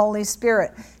the Holy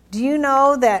Spirit. Do you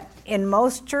know that in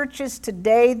most churches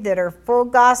today that are full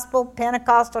gospel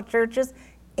Pentecostal churches,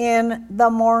 in the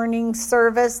morning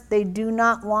service, they do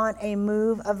not want a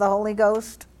move of the Holy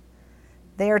Ghost?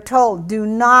 They are told, do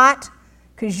not,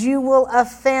 because you will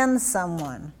offend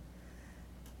someone.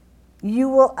 I'd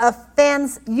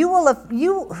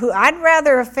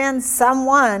rather offend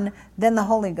someone than the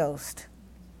Holy Ghost.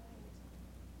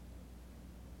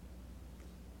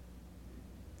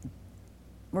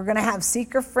 we're going to have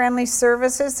seeker-friendly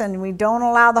services, and we don't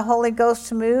allow the Holy Ghost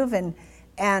to move, and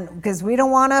because we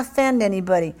don't want to offend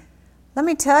anybody. Let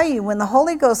me tell you, when the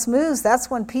Holy Ghost moves, that's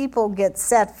when people get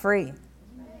set free.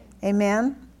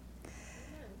 Amen?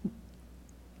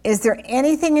 Is there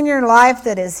anything in your life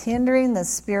that is hindering the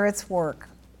Spirit's work?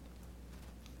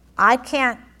 I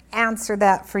can't answer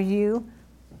that for you.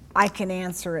 I can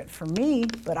answer it for me,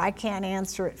 but I can't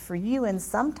answer it for you. And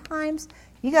sometimes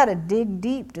you got to dig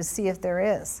deep to see if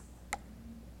there is.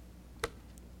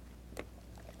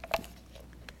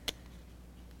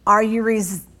 Are you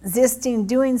resisting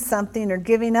doing something or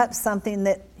giving up something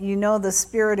that you know the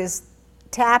Spirit is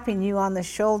tapping you on the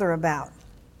shoulder about?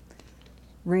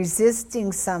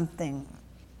 Resisting something.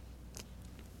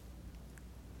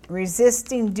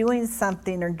 Resisting doing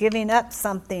something or giving up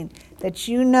something that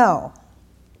you know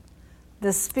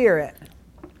the Spirit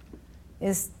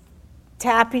is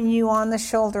tapping you on the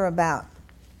shoulder about.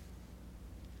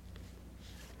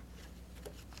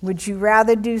 Would you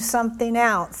rather do something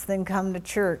else than come to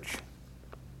church?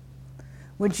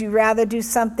 Would you rather do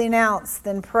something else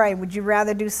than pray? Would you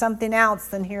rather do something else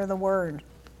than hear the word?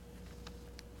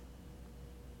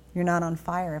 You're not on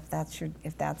fire if that's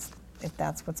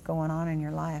what's going on in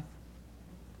your life.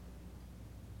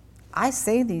 I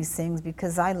say these things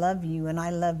because I love you and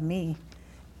I love me.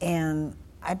 And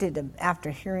after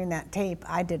hearing that tape,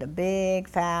 I did a big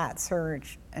fat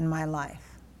surge in my life.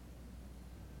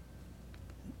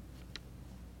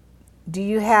 Do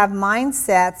you have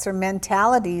mindsets or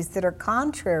mentalities that are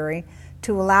contrary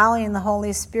to allowing the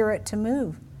Holy Spirit to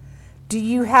move? Do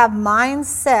you have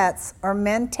mindsets or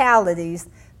mentalities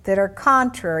that are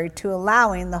contrary to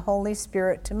allowing the Holy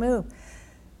Spirit to move?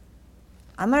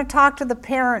 I'm going to talk to the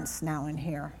parents now in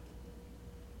here.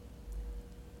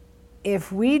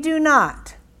 If we do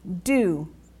not do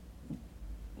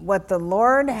what the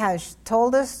Lord has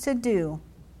told us to do,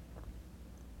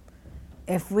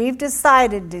 if we've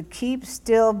decided to keep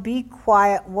still, be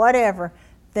quiet, whatever,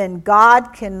 then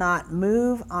God cannot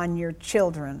move on your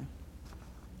children.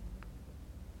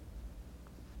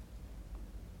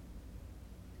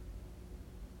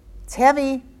 It's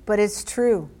heavy, but it's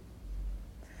true.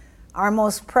 Our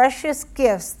most precious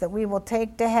gifts that we will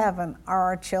take to heaven are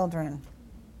our children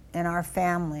and our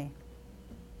family.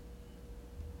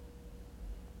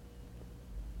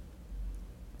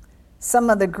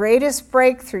 Some of the greatest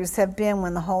breakthroughs have been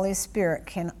when the Holy Spirit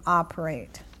can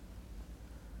operate.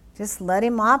 Just let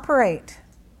him operate.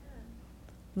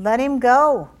 Let him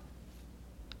go.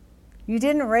 You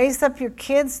didn't raise up your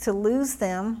kids to lose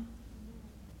them.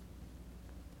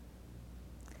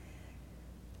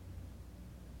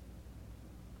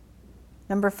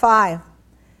 Number 5,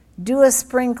 do a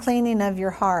spring cleaning of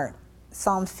your heart.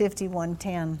 Psalm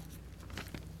 51:10.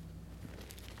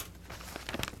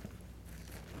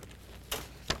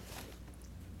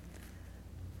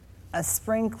 A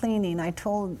spring cleaning. I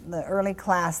told the early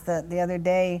class that the other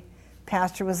day,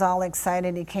 Pastor was all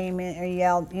excited. He came in and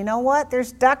yelled, "You know what?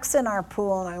 There's ducks in our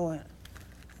pool." And I went,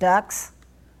 "Ducks?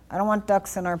 I don't want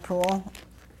ducks in our pool."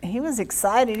 He was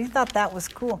excited. He thought that was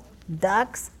cool.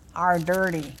 Ducks are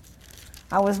dirty.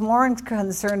 I was more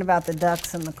concerned about the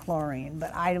ducks and the chlorine,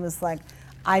 but I was like,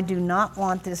 I do not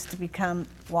want this to become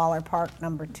Waller Park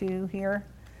number 2 here.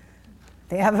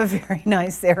 They have a very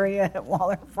nice area at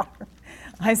Waller Park.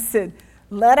 I said,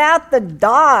 let out the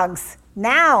dogs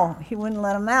now. He wouldn't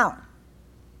let them out.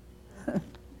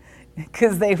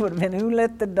 Because they would have been, who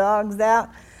let the dogs out?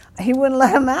 He wouldn't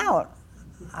let them out.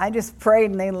 I just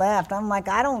prayed and they left. I'm like,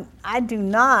 I do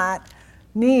not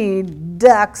need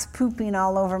ducks pooping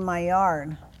all over my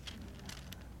yard.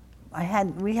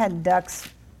 We had ducks.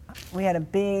 We had a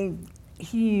big,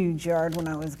 huge yard when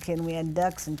I was a kid. We had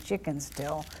ducks and chickens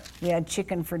still. We had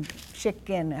chicken.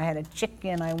 I had a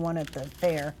chicken I won at the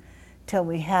fair till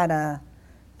we had a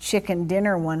chicken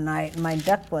dinner one night and my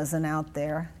duck wasn't out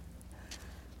there.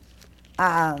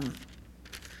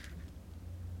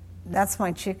 That's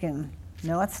my chicken.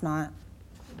 No, it's not.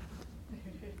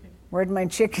 Where'd my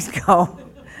chicken go?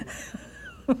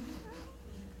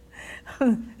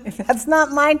 If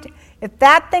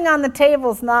that thing on the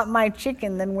table is not my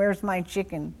chicken, then where's my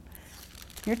chicken?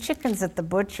 Your chicken's at the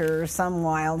butcher or some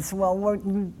wilds. Well,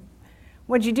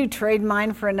 what'd you do, trade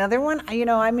mine for another one?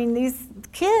 These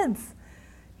kids,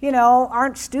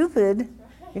 aren't stupid.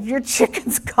 If your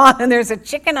chicken's gone and there's a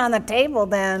chicken on the table,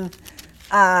 then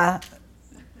that's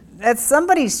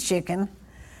somebody's chicken.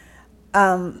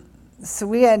 So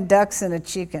we had ducks and a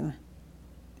chicken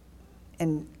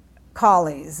and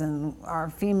collies, and our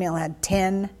female had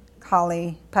 10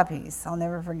 collie puppies. I'll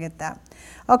never forget that.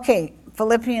 Okay,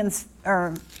 Philippians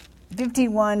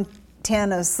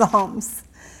 51:10 of Psalms.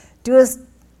 Do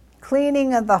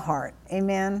Cleaning of the heart.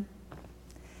 Amen.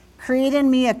 Create in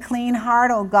me a clean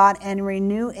heart, O God, and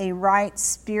renew a right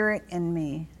spirit in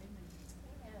me.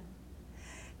 Amen.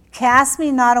 Cast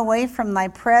me not away from thy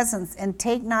presence, and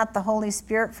take not the Holy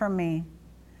Spirit from me.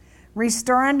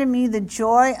 Restore unto me the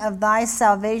joy of thy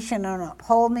salvation, and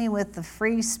uphold me with the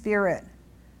free spirit.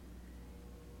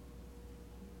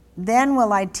 Then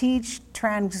will I teach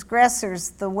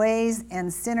transgressors the ways,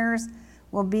 and sinners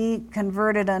will be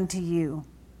converted unto you.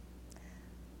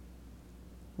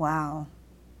 Wow.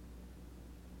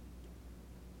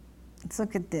 Let's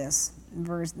look at this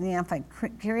verse. The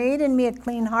Amplified. Create in me a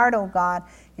clean heart, O God,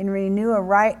 and renew a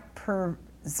right,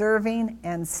 preserving,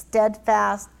 and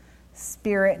steadfast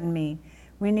spirit in me.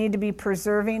 We need to be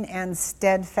preserving and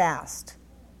steadfast.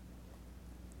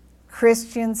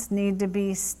 Christians need to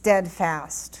be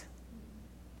steadfast.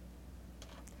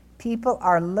 People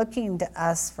are looking to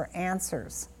us for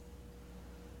answers.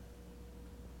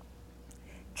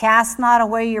 Cast not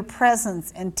away your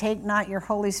presence, and take not your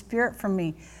Holy Spirit from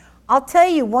me. I'll tell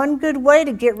you, one good way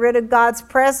to get rid of God's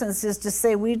presence is to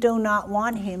say we do not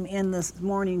want him in this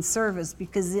morning service,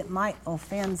 because it might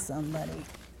offend somebody.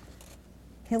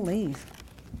 He'll leave.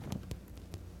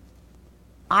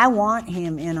 I want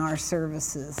him in our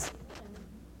services.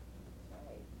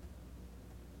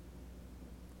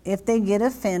 If they get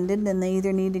offended, then they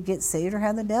either need to get saved or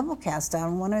have the devil cast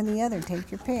out, one or the other. Take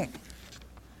your pick.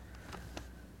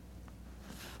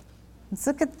 Let's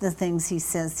look at the things he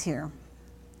says here.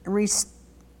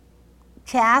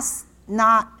 Cast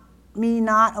me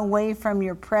not away from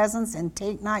your presence, and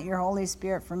take not your Holy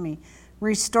Spirit from me.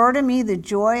 Restore to me the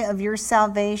joy of your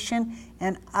salvation,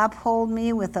 and uphold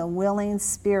me with a willing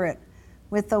spirit.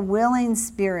 With a willing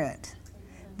spirit.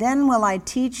 Then will I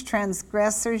teach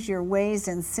transgressors your ways,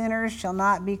 and sinners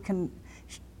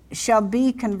shall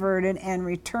be converted and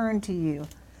return to you.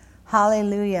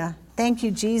 Hallelujah. Thank you,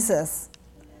 Jesus.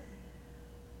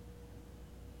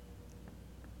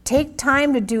 Take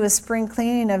time to do a spring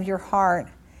cleaning of your heart,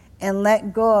 and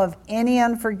let go of any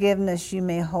unforgiveness you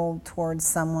may hold towards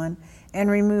someone, and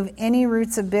remove any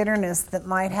roots of bitterness that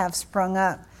might have sprung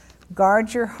up.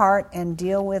 Guard your heart and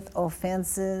deal with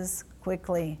offenses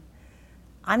quickly.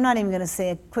 I'm not even going to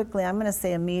say it quickly, I'm going to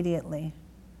say immediately.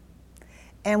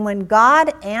 And when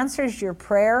God answers your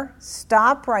prayer,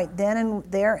 stop right then and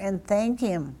there and thank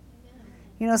him.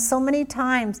 You know, so many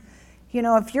times, you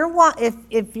know, if your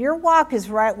walk is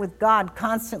right with God,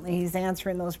 constantly he's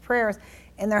answering those prayers,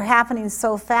 and they're happening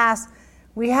so fast,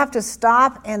 we have to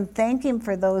stop and thank him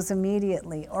for those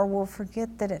immediately, or we'll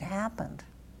forget that it happened.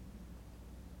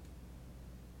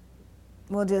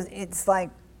 It's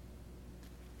like,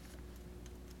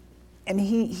 and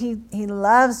he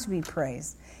loves to be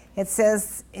praised. It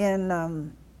says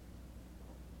in,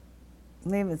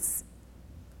 maybe it's,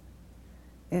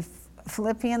 if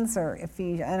Philippians or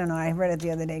Ephesians, I don't know, I read it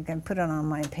the other day, I can put it on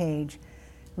my page.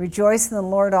 Rejoice in the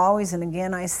Lord always, and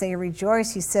again I say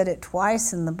rejoice. He said it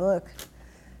twice in the book.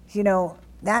 You know,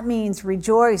 that means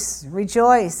rejoice,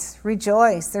 rejoice,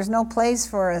 rejoice. There's no place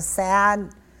for a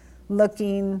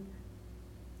sad-looking,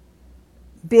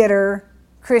 bitter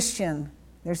Christian.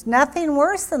 There's nothing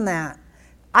worse than that.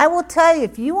 I will tell you,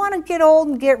 if you want to get old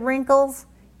and get wrinkles,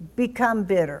 become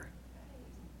bitter.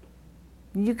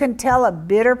 You can tell a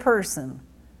bitter person,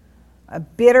 a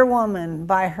bitter woman,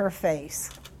 by her face.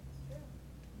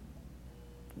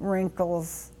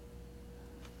 Wrinkles.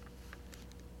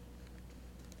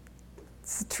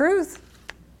 It's the truth.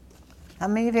 How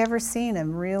many of you have ever seen a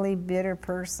really bitter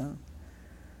person?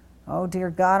 Oh,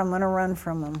 dear God, I'm going to run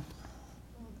from them.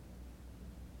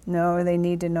 No, they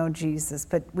need to know Jesus.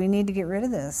 But we need to get rid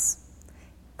of this.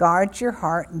 Guard your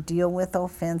heart and deal with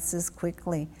offenses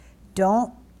quickly.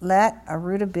 Don't let a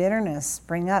root of bitterness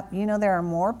spring up. You know, there are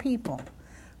more people,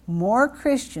 more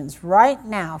Christians right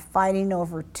now fighting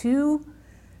over two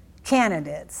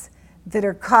candidates that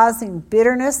are causing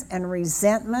bitterness and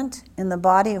resentment in the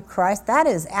body of Christ. That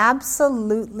is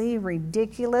absolutely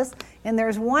ridiculous. And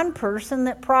there's one person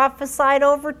that prophesied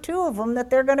over two of them that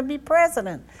they're going to be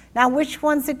president. Now, which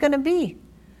one's it going to be?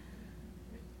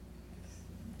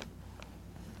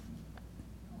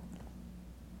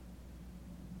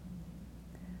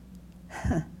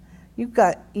 You've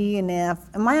got E and F.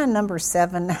 Am I on number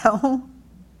 7 now?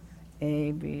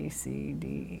 A, B, C,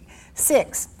 D,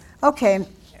 6. Okay.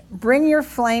 Bring your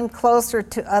flame closer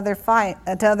to other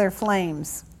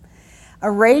flames.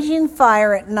 A raging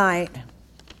fire at night,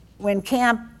 when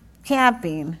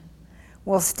camping,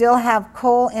 will still have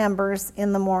coal embers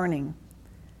in the morning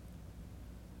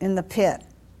in the pit.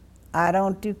 I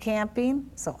don't do camping,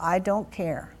 so I don't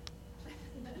care.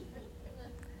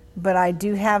 But I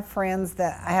do have friends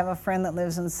I have a friend that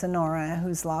lives in Sonora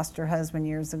who's lost her husband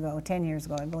 10 years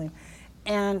ago, I believe.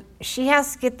 And she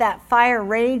has to get that fire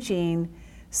raging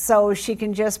so she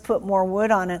can just put more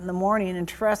wood on it in the morning. And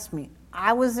trust me,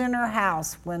 I was in her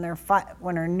house when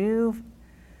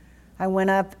I went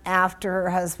up after her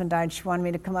husband died. She wanted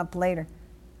me to come up later.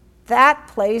 That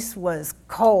place was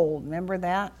cold. Remember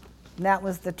that? That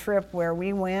was the trip where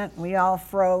we went. We all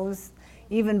froze.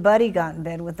 Even Buddy got in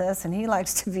bed with us, and he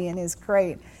likes to be in his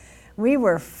crate. We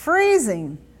were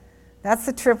freezing. That's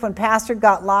the trip when Pastor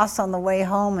got lost on the way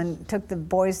home and took the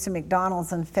boys to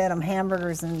McDonald's and fed them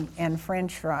hamburgers and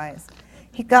French fries.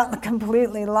 He got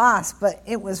completely lost, but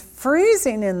it was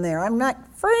freezing in there. I'm not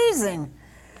freezing.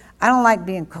 I don't like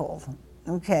being cold,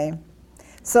 okay?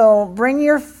 So bring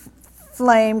your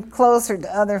flame closer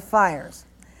to other fires.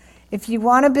 If you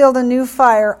want to build a new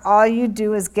fire, all you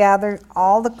do is gather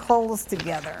all the coals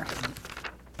together.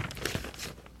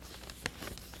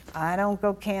 I don't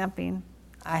go camping.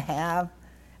 I have.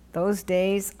 Those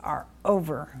days are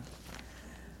over.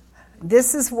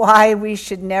 This is why we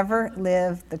should never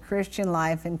live the Christian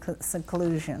life in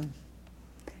seclusion.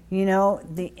 You know,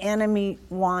 the enemy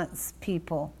wants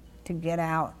people to get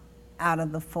out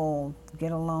of the fold,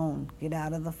 get alone, get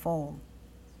out of the fold,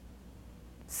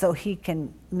 so he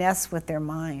can mess with their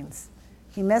minds.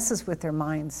 He messes with their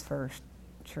minds first,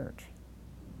 church.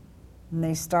 And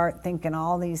they start thinking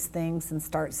all these things and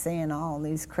start saying all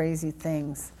these crazy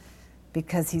things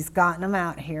because he's gotten them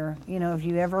out here. You know, if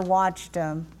you ever watched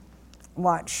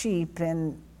sheep,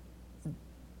 and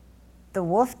the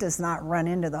wolf does not run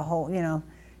into the hole, you know,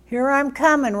 here I'm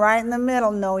coming right in the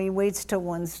middle. No, he waits till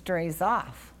one strays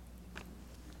off.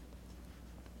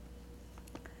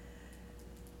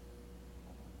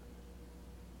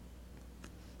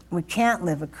 We can't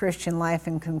live a Christian life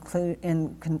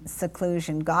in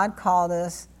seclusion. God called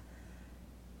us,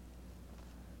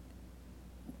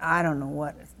 I don't know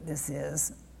what this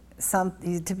is,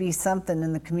 to be something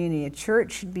in the community. A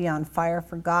church should be on fire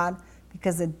for God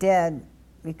because the dead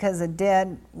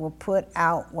will put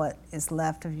out what is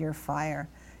left of your fire.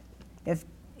 If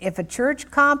a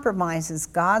church compromises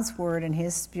God's word and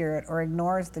his spirit or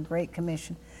ignores the Great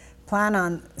Commission, plan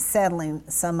on settling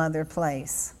some other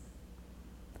place.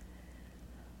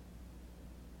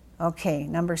 Okay,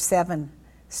 number 7,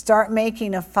 start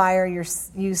making a fire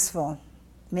useful.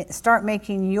 Start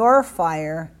making your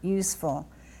fire useful.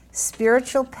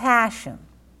 Spiritual passion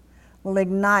will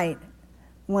ignite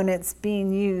when it's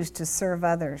being used to serve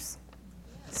others.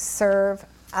 Serve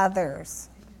others.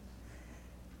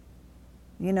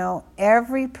 You know,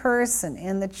 every person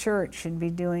in the church should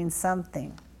be doing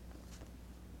something.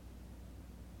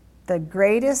 The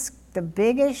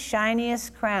biggest,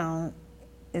 shiniest crown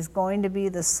is going to be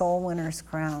the soul winner's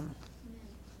crown.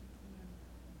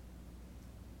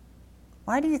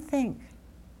 Why do you think?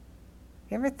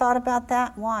 You ever thought about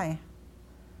that? Why?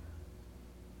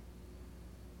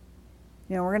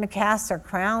 You know, we're going to cast our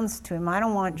crowns to him. I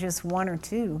don't want just one or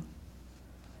two.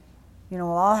 You know,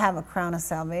 we'll all have a crown of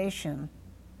salvation.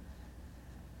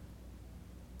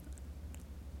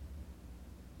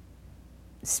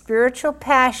 Spiritual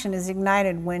passion is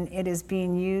ignited when it is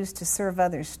being used to serve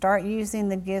others. Start using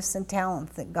the gifts and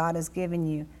talents that God has given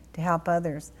you to help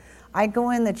others. I go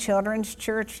in the children's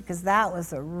church because that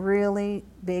was a really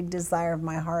big desire of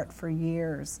my heart for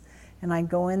years. And I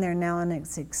go in there now, and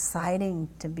it's exciting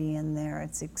to be in there.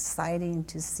 It's exciting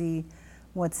to see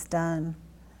what's done.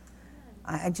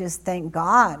 I just thank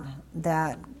God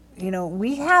that, you know,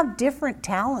 we have different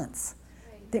talents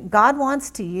that God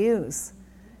wants to use.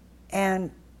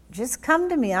 And just come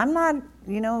to me. I'm not,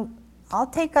 you know, I'll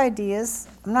take ideas.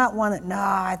 I'm not one that, no,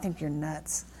 I think you're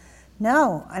nuts.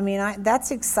 No, I mean,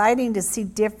 that's exciting to see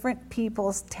different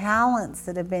people's talents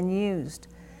that have been used.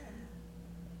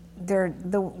 They're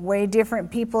the way different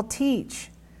people teach.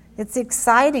 It's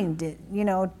exciting to, you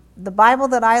know, the Bible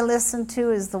that I listen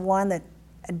to is the one that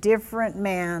a different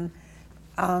man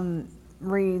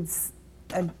reads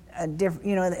a different,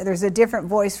 you know, there's a different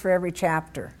voice for every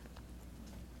chapter.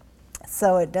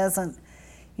 So it doesn't,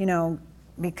 you know,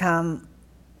 become,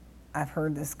 I've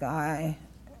heard this guy.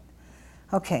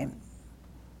 Okay.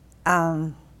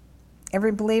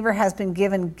 Every believer has been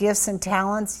given gifts and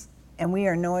talents, and we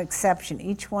are no exception.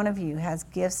 Each one of you has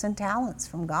gifts and talents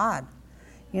from God.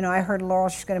 You know, I heard Laurel,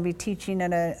 she's going to be teaching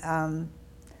at a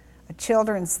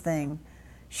children's thing.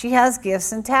 She has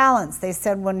gifts and talents. They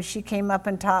said when she came up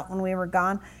and taught when we were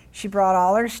gone, she brought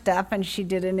all her stuff and she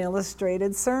did an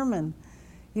illustrated sermon.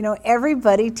 You know,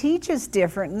 everybody teaches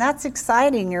different, and that's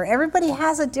exciting. Or everybody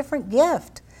has a different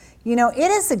gift. You know, it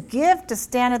is a gift to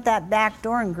stand at that back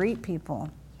door and greet people.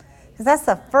 Because that's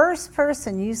the first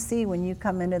person you see when you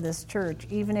come into this church,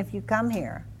 even if you come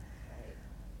here.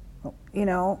 You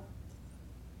know,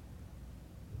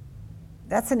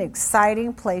 that's an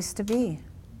exciting place to be.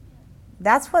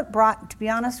 That's what brought, to be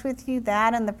honest with you,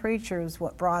 that and the preacher is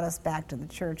what brought us back to the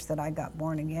church that I got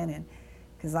born again in.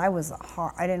 Because I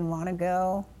didn't want to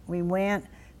go. We went.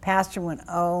 Pastor went,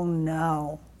 oh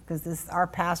no. Because our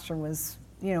pastor was,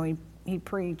 you know, he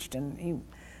preached and he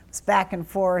was back and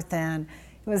forth and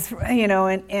it was, you know,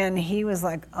 and he was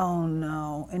like, oh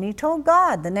no. And he told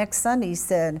God the next Sunday, he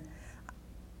said,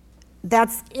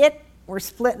 that's it. We're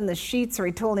splitting the sheets, or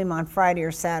he told him on Friday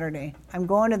or Saturday, I'm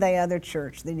going to the other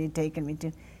church that he'd taken me to.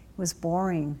 It was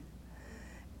boring.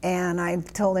 And I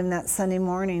told him that Sunday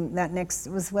morning,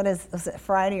 was it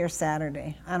Friday or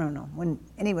Saturday? I don't know.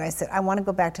 Anyway, I said, I want to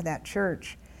go back to that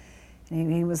church.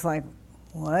 And he was like,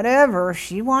 whatever,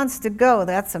 she wants to go.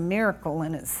 That's a miracle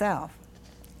in itself.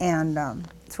 And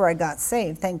that's where I got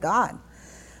saved, thank God.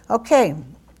 Okay.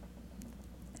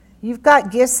 You've got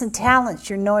gifts and talents.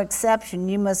 You're no exception.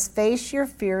 You must face your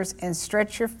fears and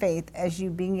stretch your faith as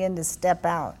you begin to step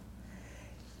out.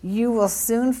 You will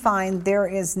soon find there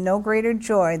is no greater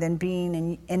joy than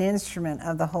being an instrument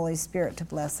of the Holy Spirit to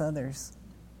bless others.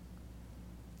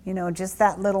 You know, just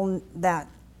who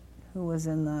was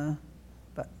in the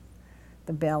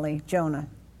belly, Jonah.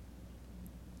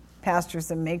 Pastor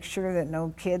said, make sure that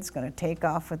no kid's going to take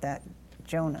off with that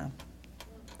Jonah.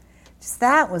 Just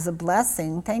that was a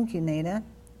blessing. Thank you, Nada.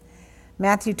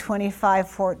 Matthew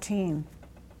 25:14.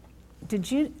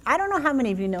 I don't know how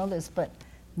many of you know this, but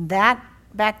that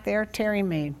back there, Terry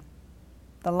made,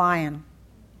 the lion.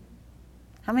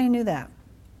 How many knew that?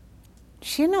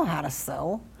 She didn't know how to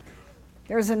sew.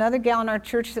 There was another gal in our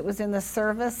church that was in the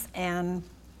service, and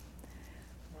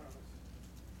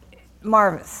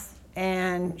Marvis,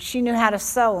 and she knew how to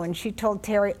sew, and she told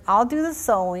Terry, I'll do the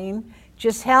sewing,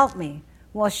 just help me.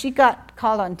 Well, she got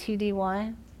called on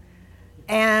TDY,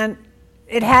 and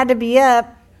it had to be up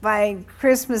by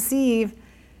Christmas Eve,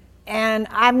 and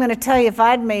I'm going to tell you, if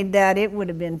I'd made that, it would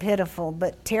have been pitiful,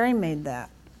 but Terry made that.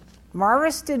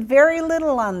 Marvis did very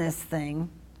little on this thing,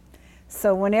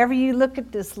 so whenever you look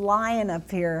at this lion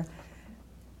up here,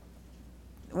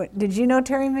 did you know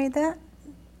Terry made that?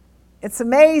 It's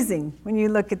amazing when you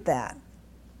look at that.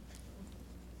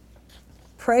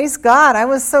 Praise God. I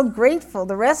was so grateful.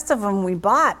 The rest of them we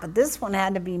bought, but this one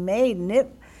had to be made, and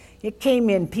it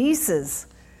came in pieces.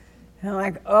 And I'm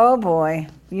like, oh boy,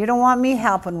 you don't want me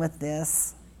helping with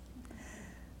this.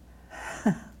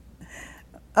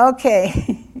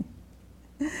 Okay.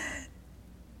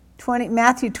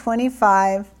 Matthew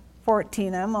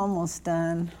 25:14. I'm almost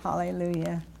done.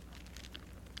 Hallelujah.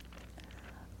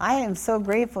 I am so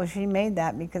grateful she made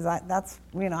that, because I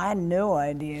had no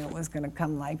idea it was going to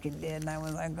come like it did, and I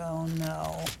was like, oh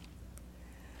no.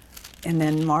 And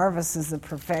then Marvis is a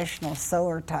professional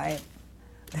sewer type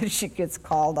that she gets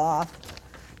called off.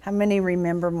 How many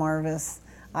remember Marvis?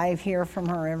 I hear from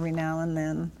her every now and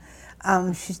then.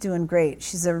 She's doing great.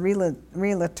 She's a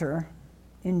realtor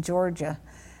in Georgia.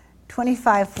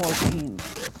 25:14.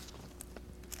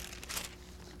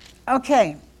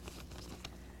 Okay.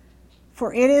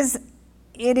 For it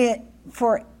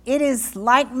is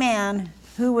like man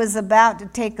who was about to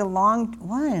take a long...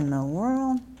 What in the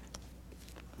world?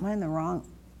 Am I in the wrong?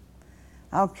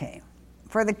 Okay.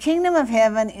 For the kingdom of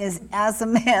heaven is as a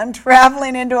man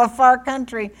traveling into a far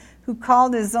country who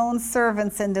called his own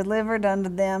servants and delivered unto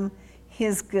them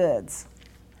his goods.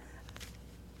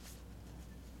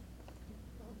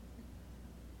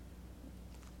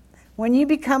 When you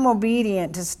become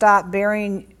obedient to stop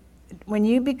burying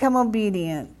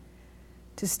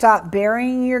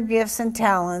your gifts and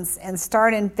talents and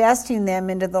start investing them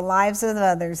into the lives of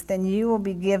others, then you will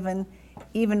be given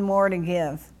even more to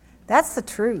give. That's the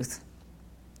truth.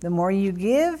 The more you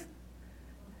give,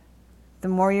 the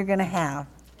more you're going to have.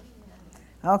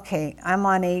 Okay, I'm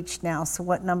on H now, so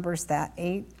what number is that?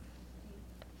 8?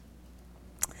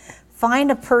 Find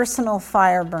a personal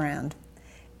firebrand.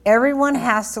 Everyone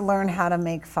has to learn how to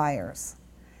make fires.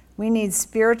 We need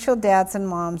spiritual dads and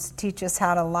moms to teach us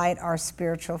how to light our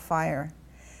spiritual fire.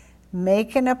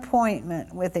 Make an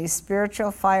appointment with a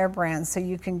spiritual firebrand so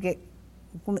you can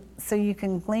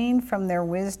glean from their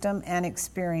wisdom and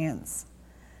experience.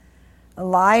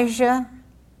 Elijah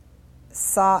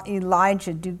saw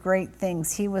Elijah do great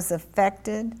things. He was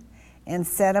affected and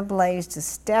set ablaze to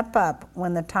step up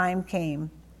when the time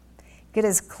came. Get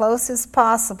as close as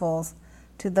possible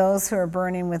to those who are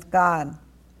burning with God.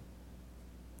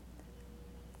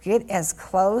 Get as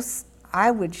close. I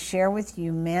would share with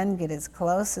you, men, get as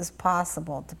close as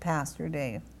possible to Pastor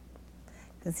Dave.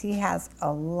 because he has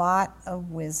a lot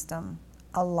of wisdom,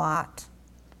 a lot.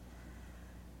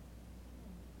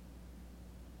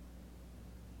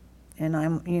 And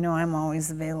I'm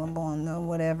always available and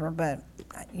whatever, but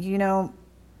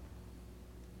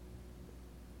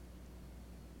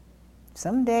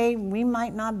someday we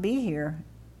might not be here.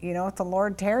 If the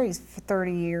Lord tarries for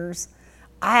 30 years,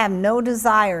 I have no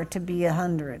desire to be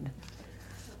 100.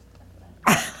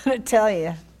 I'm going to tell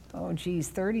you,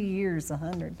 30 years,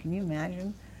 100. Can you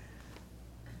imagine?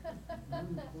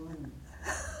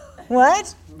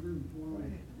 What?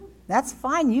 That's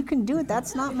fine. You can do it.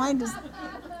 That's not my desire.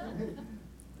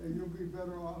 And you'll be in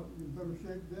better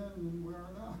shape then than we are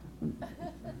now.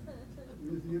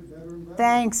 You just get better and better.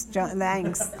 Thanks, John.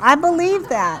 Thanks. I believe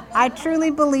that. I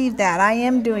truly believe that. I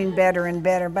am doing better and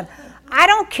better, but I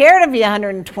don't care to be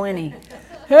 120.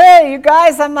 Hey, you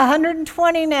guys, I'm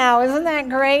 120 now. Isn't that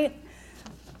great?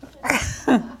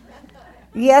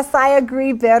 Yes, I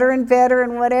agree, better and better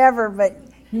and whatever, but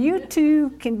you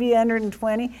too can be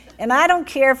 120. And I don't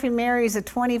care if he marries a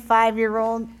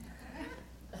 25-year-old.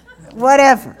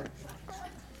 Whatever.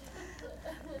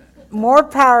 More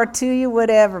power to you,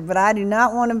 whatever. But I do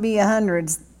not want to be 100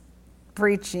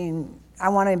 preaching. I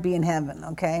want to be in heaven,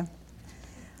 okay?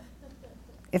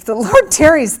 If the Lord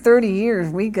tarries 30 years,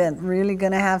 we really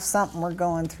going to have something we're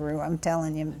going through, I'm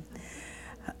telling you.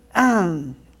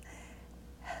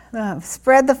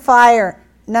 Spread the fire.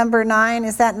 Number 9,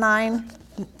 is that 9?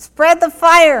 Spread the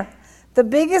fire. The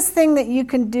biggest thing that you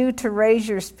can do to raise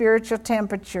your spiritual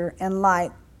temperature and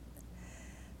light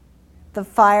the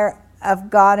fire of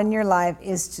God in your life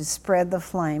is to spread the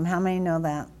flame. How many know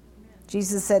that?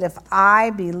 Jesus said, if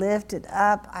I be lifted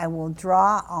up, I will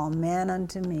draw all men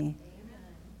unto me.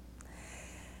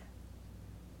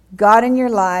 God in your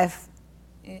life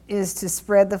is to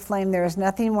spread the flame. There is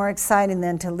nothing more exciting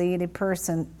than to lead a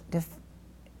person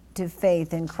to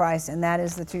faith in Christ, and that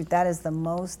is the truth.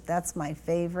 That's my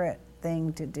favorite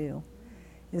thing to do,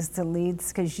 is to lead,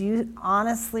 because you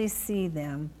honestly see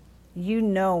them. You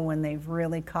know when they've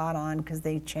really caught on, because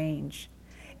they change.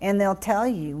 And they'll tell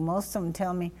you, most of them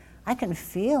tell me, I can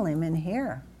feel him in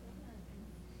here.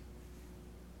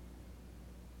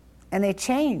 And they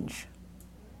change.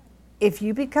 If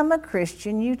you become a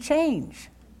Christian, you change.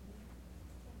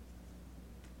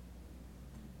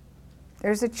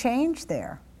 There's a change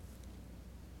there.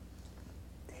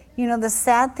 The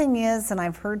sad thing is, and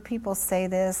I've heard people say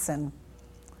this, and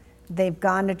they've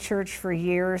gone to church for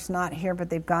years, not here, but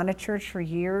they've gone to church for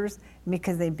years,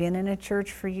 because they've been in a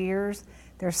church for years.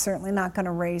 They're certainly not going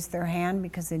to raise their hand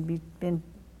because they'd be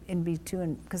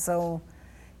too, because I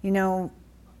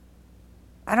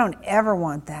don't ever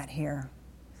want that here.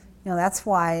 That's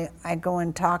why I go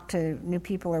and talk to new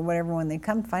people or whatever when they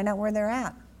come, find out where they're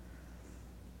at.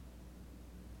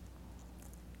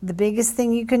 The biggest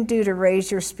thing you can do to raise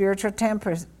your spiritual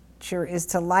temperature is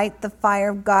to light the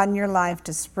fire of God in your life,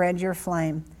 to spread your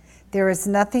flame. There is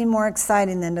nothing more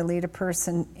exciting than to lead a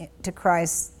person to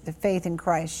Christ, to faith in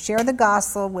Christ. Share the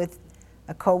gospel with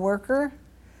a coworker.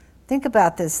 Think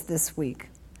about this week.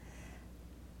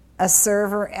 A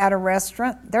server at a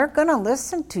restaurant, they're going to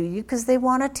listen to you because they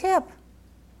want a tip.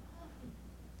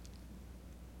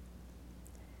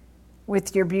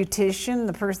 With your beautician,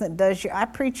 the person that does I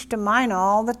preach to mine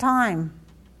all the time.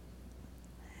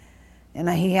 And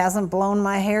he hasn't blown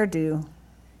my hairdo.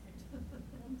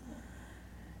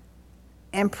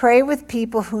 And pray with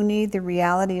people who need the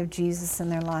reality of Jesus in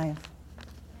their life.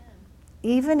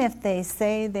 Even if they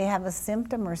say they have a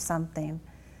symptom or something,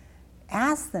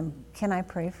 ask them, can I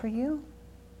pray for you?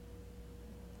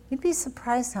 You'd be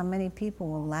surprised how many people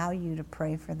will allow you to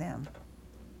pray for them.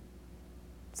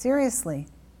 Seriously.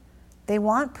 They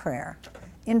want prayer.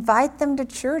 Invite them to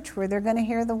church where they're going to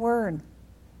hear the word.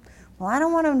 Well, I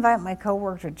don't want to invite my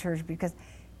coworker to church, because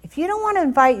if you don't want to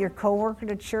invite your coworker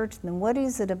to church, then what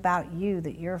is it about you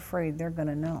that you're afraid they're going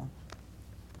to know?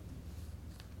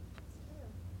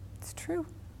 It's true.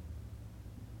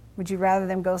 Would you rather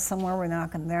them go somewhere where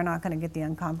they're not going to get the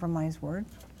uncompromised word?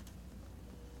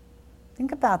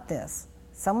 Think about this.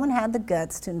 Someone had the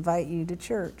guts to invite you to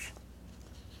church.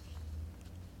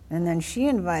 And then she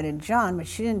invited John, but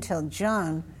she didn't tell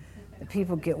John that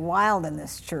people get wild in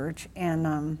this church.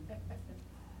 And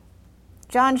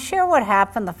John, share what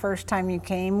happened the first time you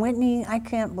came. Whitney, I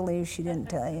can't believe she didn't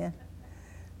tell you.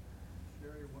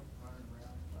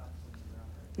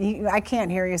 I can't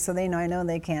hear you, so they know. I know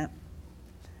they can't.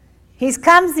 He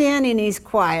comes in and he's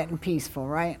quiet and peaceful,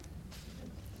 right?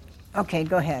 Okay,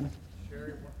 go ahead.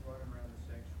 Sherry went running around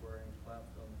the sanctuary and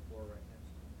collapsed on the floor right next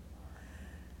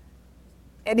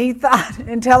to him. And he thought,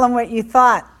 and tell him what you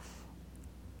thought.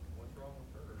 What's wrong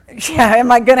with Yeah,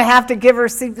 am I going to have to give her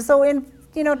seat? So,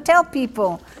 tell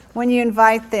people when you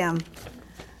invite them.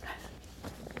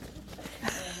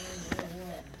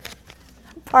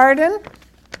 Pardon?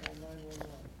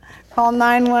 Call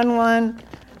 911.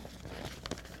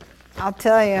 I'll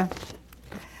tell you.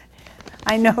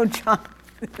 I know, John.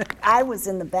 I was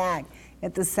in the back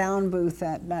at the sound booth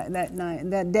that night.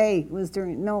 That day it was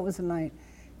a night.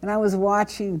 And I was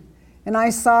watching, and I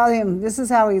saw him. This is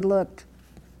how he looked.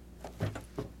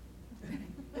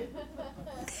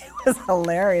 It was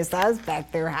hilarious. I was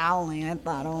back there howling. I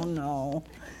thought, oh no.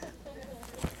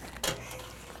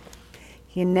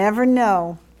 You never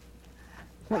know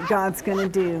what God's going to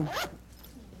do.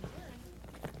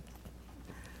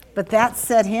 But that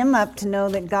set him up to know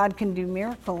that God can do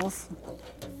miracles.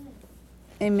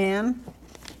 Amen.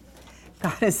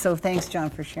 God is so, thanks John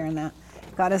for sharing that.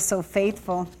 God is so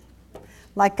faithful.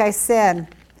 Like I said,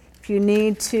 if you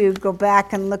need to go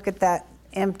back and look at that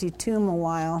empty tomb a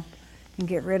while and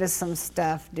get rid of some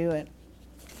stuff, do it.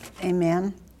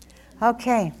 Amen.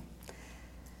 Okay.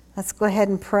 Let's go ahead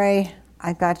and pray.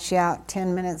 I got you out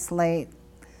 10 minutes late.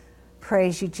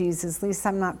 Praise you, Jesus. At least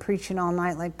I'm not preaching all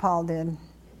night like Paul did.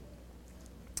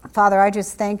 Father, I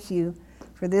just thank you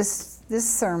for this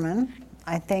sermon.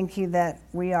 I thank you that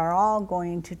we are all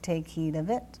going to take heed of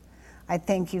it. I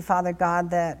thank you, Father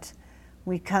God, that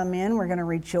we come in, we're going to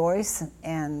rejoice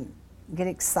and get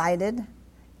excited.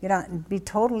 Be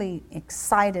totally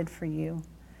excited for you.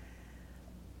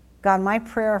 God, my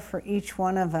prayer for each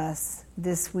one of us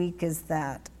this week is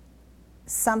that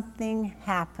something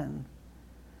happen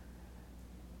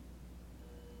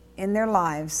in their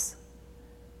lives,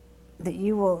 that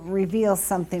you will reveal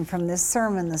something from this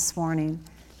sermon this morning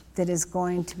that is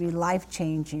going to be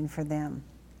life-changing for them.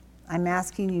 I'm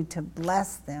asking you to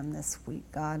bless them this week,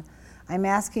 God. I'm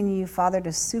asking you, Father,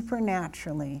 to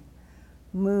supernaturally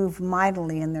move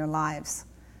mightily in their lives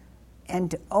and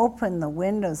to open the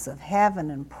windows of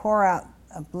heaven and pour out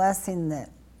a blessing that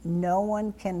no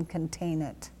one can contain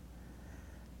it.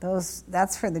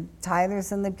 That's for the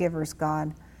tithers and the givers,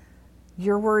 God.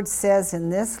 Your word says in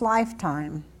this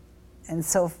lifetime, and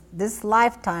so this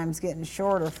lifetime's getting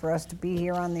shorter for us to be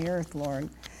here on the earth, Lord.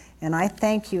 And I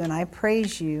thank you and I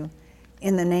praise you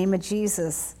in the name of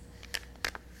Jesus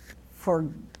for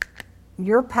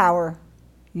your power,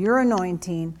 your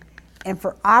anointing, and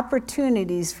for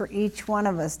opportunities for each one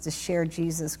of us to share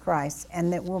Jesus Christ,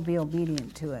 and that we'll be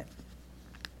obedient to it.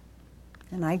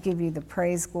 And I give you the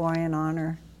praise, glory, and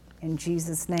honor in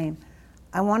Jesus' name.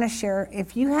 I want to share,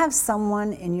 if you have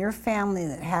someone in your family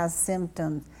that has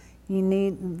symptoms,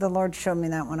 the Lord showed me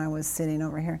that when I was sitting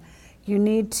over here. You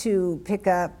need to pick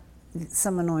up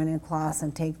some anointing cloths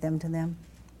and take them to them.